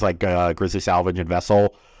play things like Grizzly Salvage and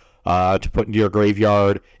Vessel to put into your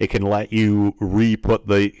graveyard. It can let you re-put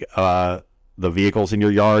the vehicles in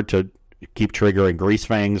your yard to keep triggering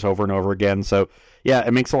Greasefangs over and over again. So, yeah,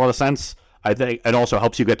 it makes a lot of sense. I think it also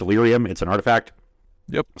helps you get Delirium. It's an artifact.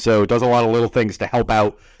 Yep. So it does a lot of little things to help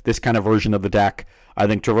out this kind of version of the deck. I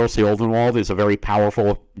think Traversal Ulvenwald is a very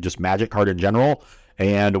powerful just magic card in general,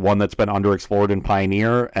 and one that's been underexplored in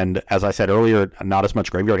Pioneer. And as I said earlier, not as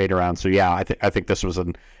much graveyard hate around. So, yeah, I think this was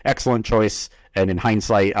an excellent choice. And in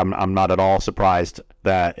hindsight, I'm not at all surprised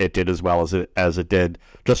that it did as well as it did.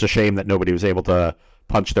 Just a shame that nobody was able to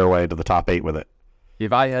punch their way into the top 8 with it.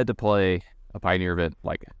 If I had to play a Pioneer event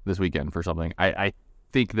like this weekend for something, I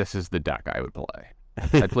think this is the deck I would play.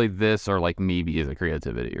 I'd play this or like maybe as a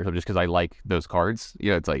creativity or something, just because I like those cards.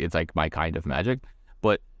 It's like my kind of Magic.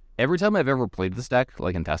 But every time I've ever played this deck,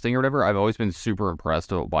 like in testing or whatever, I've always been super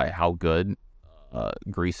impressed by how good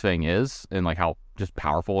Greasefang is and like how just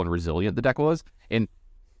powerful and resilient the deck was, and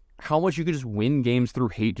how much you could just win games through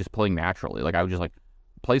hate just playing naturally. Like I would just like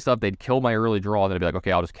play stuff, they'd kill my early draw, and then I'd be like,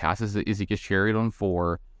 okay, I'll just cast Ezekiel's Chariot on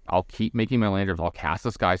 4. I'll keep making my land drops. I'll cast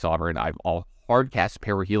the Sky Sovereign. I'll hard cast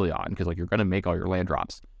Perihelion because like you're gonna make all your land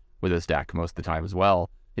drops with this deck most of the time as well.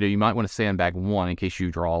 You know, you might want to sandbag 1 in case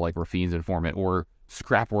you draw like Rafine's Informant or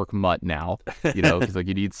Scrapwork Mutt now. You know, because like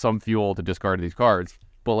you need some fuel to discard these cards.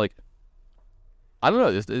 But like, I don't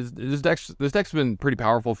know. This deck's been pretty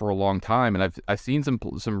powerful for a long time, and I've seen some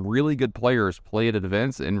really good players play it at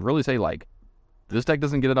events and really say like, this deck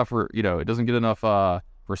doesn't get enough it doesn't get enough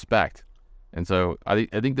respect. And so I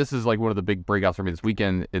think this is like one of the big breakouts for me this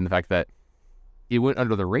weekend in the fact that it went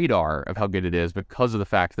under the radar of how good it is because of the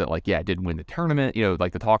fact that like, yeah, it did win the tournament. You know,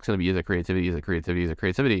 like the talk's going to be, is it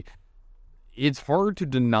creativity? It's hard to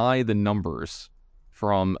deny the numbers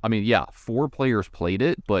from, I mean, yeah, 4 players played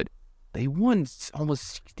it, but they won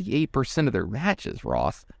almost 68% of their matches,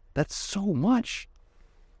 Ross. That's so much.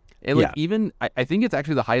 And like even, I think it's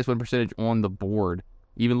actually the highest win percentage on the board,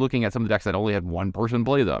 even looking at some of the decks that only had 1 person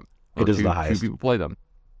play them. It is the highest. 2 people play them.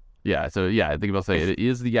 Yeah, so yeah, I think I'll say it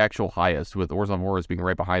is the actual highest, with Ors on Horus being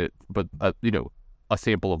right behind it, but a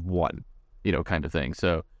sample of 1, kind of thing.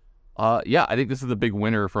 So, yeah, I think this is the big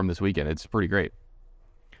winner from this weekend. It's pretty great.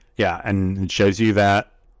 Yeah, and it shows you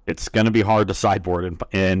that it's going to be hard to sideboard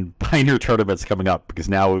in Pioneer tournaments coming up because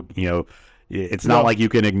now it's not like you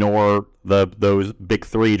can ignore those big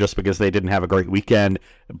 3 just because they didn't have a great weekend.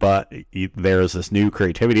 But there's this new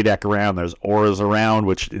creativity deck around. There's auras around,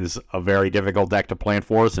 which is a very difficult deck to plan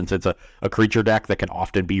for since it's a creature deck that can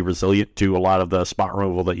often be resilient to a lot of the spot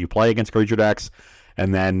removal that you play against creature decks.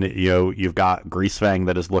 And then you've got Greasefang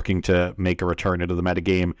that is looking to make a return into the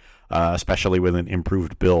metagame, especially with an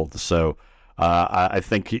improved build. So I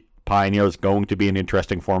think Pioneer is going to be an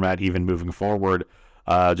interesting format even moving forward,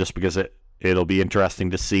 just because it'll be interesting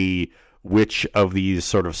to see which of these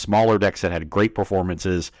sort of smaller decks that had great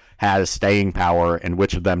performances has staying power and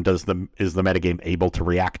which of them is the metagame able to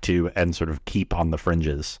react to and sort of keep on the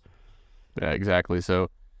fringes. Yeah, exactly. So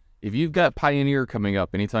if you've got Pioneer coming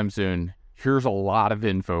up anytime soon, here's a lot of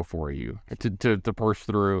info for you to parse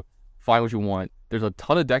through, find what you want. There's a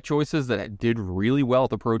ton of deck choices that did really well at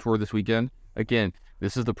the Pro Tour this weekend. Again,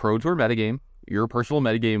 this is the Pro Tour metagame. Your personal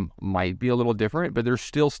metagame might be a little different, but there's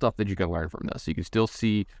still stuff that you can learn from this. You can still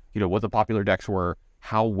see, what the popular decks were,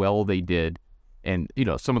 how well they did, and,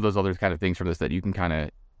 some of those other kind of things from this that you can kind of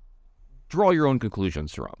draw your own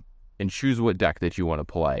conclusions from and choose what deck that you want to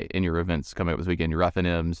play in your events coming up this weekend, your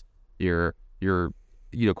FNMs, your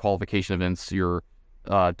qualification events, your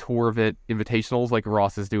tour of it, invitationals like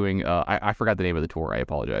Ross is doing. I forgot the name of the tour. I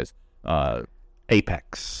apologize.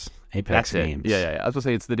 Apex games. Yeah. I was gonna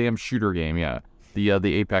say it's the damn shooter game. Yeah,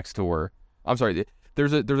 the Apex tour. I'm sorry.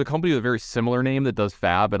 There's a company with a very similar name that does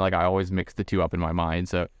Fab, and like I always mix the 2 up in my mind.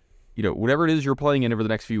 So, whatever it is you're playing in over the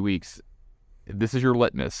next few weeks, this is your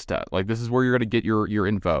litmus step. Like this is where you're gonna get your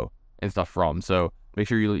info and stuff from. So make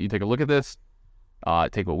sure you take a look at this.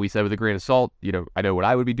 Take what we said with a grain of salt. I know what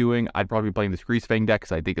I would be doing. I'd probably be playing this Greasefang deck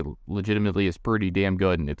because I think it legitimately is pretty damn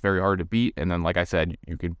good, and it's very hard to beat. And then, like I said,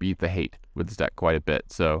 you can beat the hate with this deck quite a bit.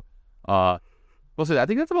 So, we'll see. I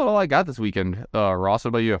think that's about all I got this weekend. Ross, what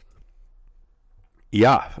about you?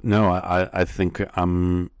 Yeah, no, I think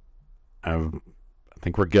I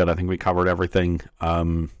think we're good. I think we covered everything.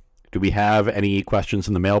 Do we have any questions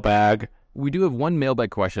in the mailbag? We do have one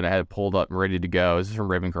mailbag question I had pulled up and ready to go. This is from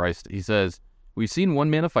Raven Christ. He says, we've seen 1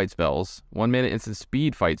 mana fight spells, 1 mana instant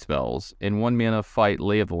speed fight spells, and 1 mana fight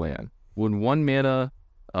Lay of the Land. Would 1 mana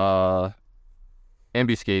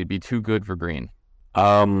Ambuscade be too good for green?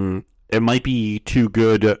 It might be too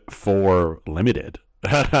good for limited.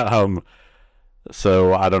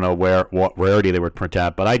 So I don't know what rarity they would print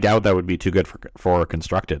at, but I doubt that would be too good for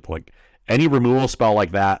constructed. Like any removal spell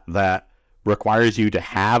like that requires you to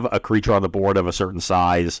have a creature on the board of a certain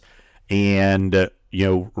size and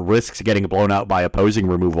risks getting blown out by opposing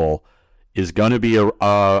removal is going to be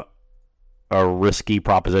a risky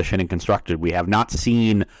proposition in constructed. We have not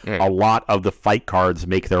seen a lot of the fight cards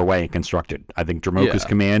make their way in constructed. I think Dromoka's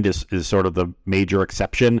Command is sort of the major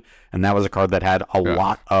exception, and that was a card that had a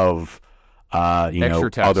lot of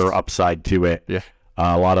other upside to it. Yeah.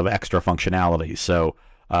 A lot of extra functionality. So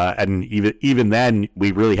and even then,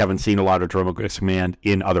 we really haven't seen a lot of Dromoka's Command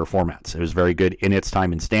in other formats. It was very good in its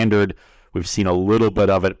time in Standard. We've seen a little bit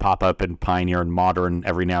of it pop up in Pioneer and Modern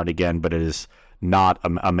every now and again, but it is not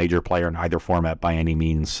a major player in either format by any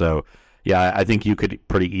means. So, yeah, I think you could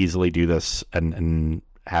pretty easily do this and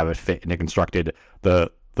have it fit into constructed. The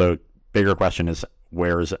The bigger question is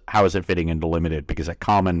how is it fitting into limited? Because at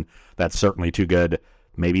common, that's certainly too good.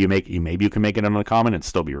 Maybe you can make it on a common and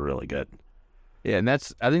still be really good. Yeah, and I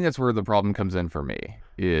think that's where the problem comes in for me.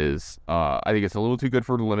 Is I think it's a little too good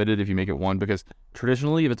for limited if you make it 1, because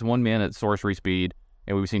traditionally if it's 1 mana it's sorcery speed,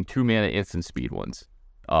 and we've seen 2 mana instant speed ones.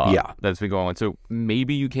 That's been going on. So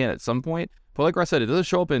maybe you can at some point, but like Ross said, it doesn't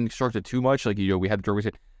show up in Constructed too much. Like, we had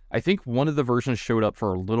Drogoz. I think one of the versions showed up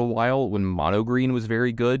for a little while when mono green was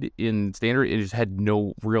very good in standard. It just had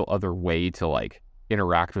no real other way to like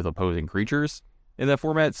interact with opposing creatures in that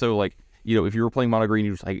format. So like, if you were playing mono green,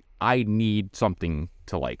 you're just like, I need something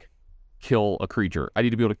to like kill a creature. I need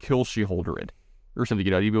to be able to kill Sheholdered or something.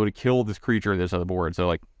 I need to be able to kill this creature on this other board. So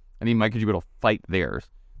like, I need my creature to be able to fight theirs.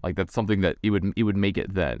 Like, that's something that it would make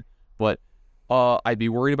it then. But I'd be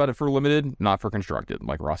worried about it for limited, not for constructed,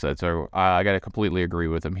 like Ross said. So I got to completely agree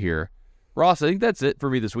with him here. Ross, I think that's it for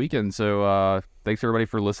me this weekend. So thanks everybody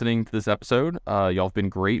for listening to this episode. Y'all have been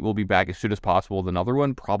great. We'll be back as soon as possible with another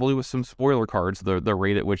one, probably with some spoiler cards, the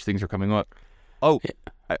rate at which things are coming up. Oh,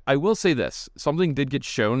 I will say this. Something did get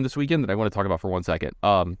shown this weekend that I want to talk about for 1 second.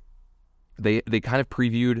 They kind of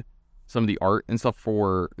previewed some of the art and stuff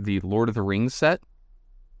for the Lord of the Rings set.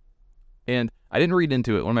 And I didn't read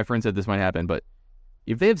into it. One of my friends said this might happen, but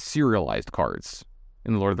if they have serialized cards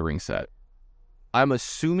in the Lord of the Rings set, I'm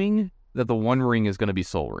assuming that the One Ring is going to be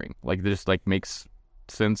Soul Ring. Like, this like makes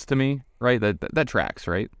sense to me, right? That tracks,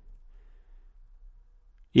 right?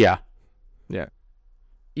 Yeah.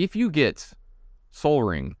 If you get Soul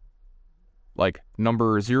Ring, like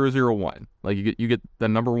number 001, like you get the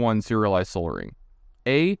number 1 serialized Soul Ring,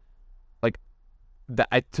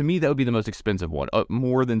 to me, that would be the most expensive one,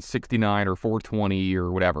 more than 69 or 420 or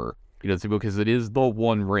whatever, because it is the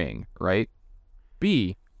One Ring, right?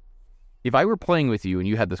 B, if I were playing with you and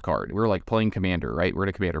you had this card, we're like playing Commander, right? We're in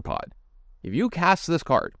a Commander pod. If you cast this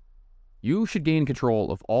card, you should gain control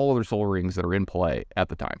of all other Soul Rings that are in play at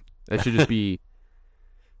the time. That should just be,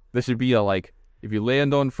 this should be a like, if you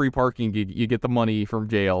land on free parking, you get the money from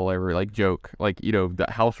jail, or like joke, like, the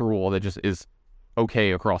house rule that just is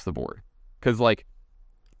okay across the board. Because like,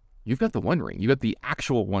 you've got the One Ring. You got the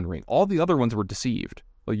actual One Ring. All the other ones were deceived.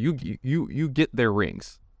 Like, you get their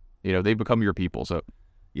rings. They become your people. So,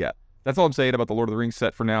 yeah, that's all I'm saying about the Lord of the Rings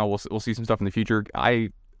set for now. We'll see some stuff in the future. I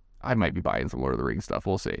might be buying some Lord of the Rings stuff.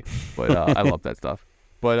 We'll see. But I love that stuff.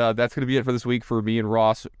 But that's going to be it for this week for me and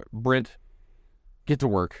Ross. Brent, get to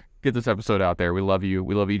work. Get this episode out there. We love you.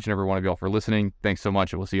 We love each and every one of y'all for listening. Thanks so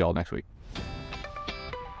much, and we'll see y'all next week.